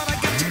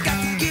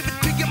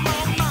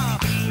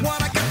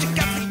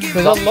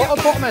 There's a lot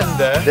of bottom end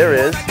there. There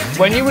is.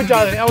 When you were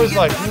dialing it, I was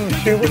like,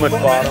 too much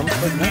bottom.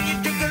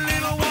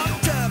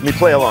 Let me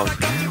play along.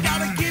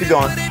 Keep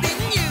going.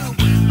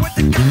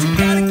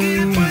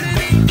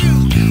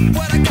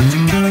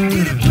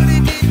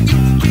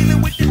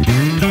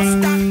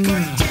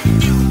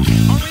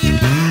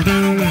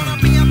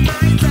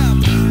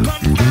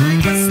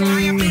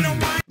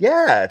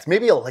 Yeah, it's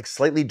maybe like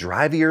slightly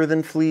drivier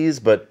than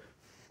Fleas, but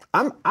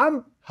I'm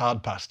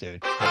hard pass,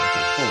 dude.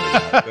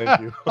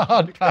 Thank you.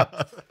 Hard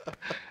pass.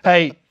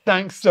 Hey,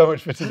 thanks so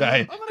much for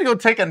today. I'm gonna go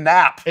take a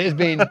nap. It has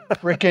been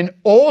freaking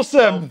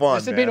awesome. So fun,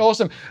 This has been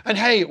awesome. And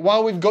hey,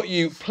 while we've got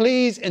you,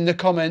 please in the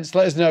comments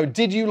let us know,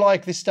 did you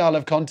like this style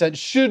of content?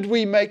 Should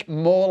we make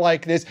more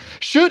like this?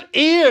 Should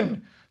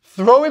Ian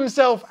throw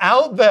himself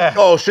out there?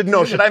 Oh, should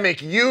I make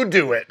you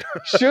do it?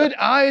 Should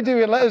I do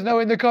it? Let us know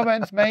in the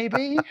comments,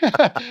 maybe.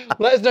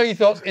 Let us know your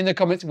thoughts in the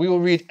comments. We will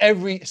read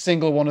every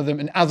single one of them.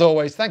 And as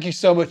always, thank you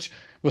so much.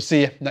 We'll see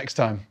you next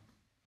time.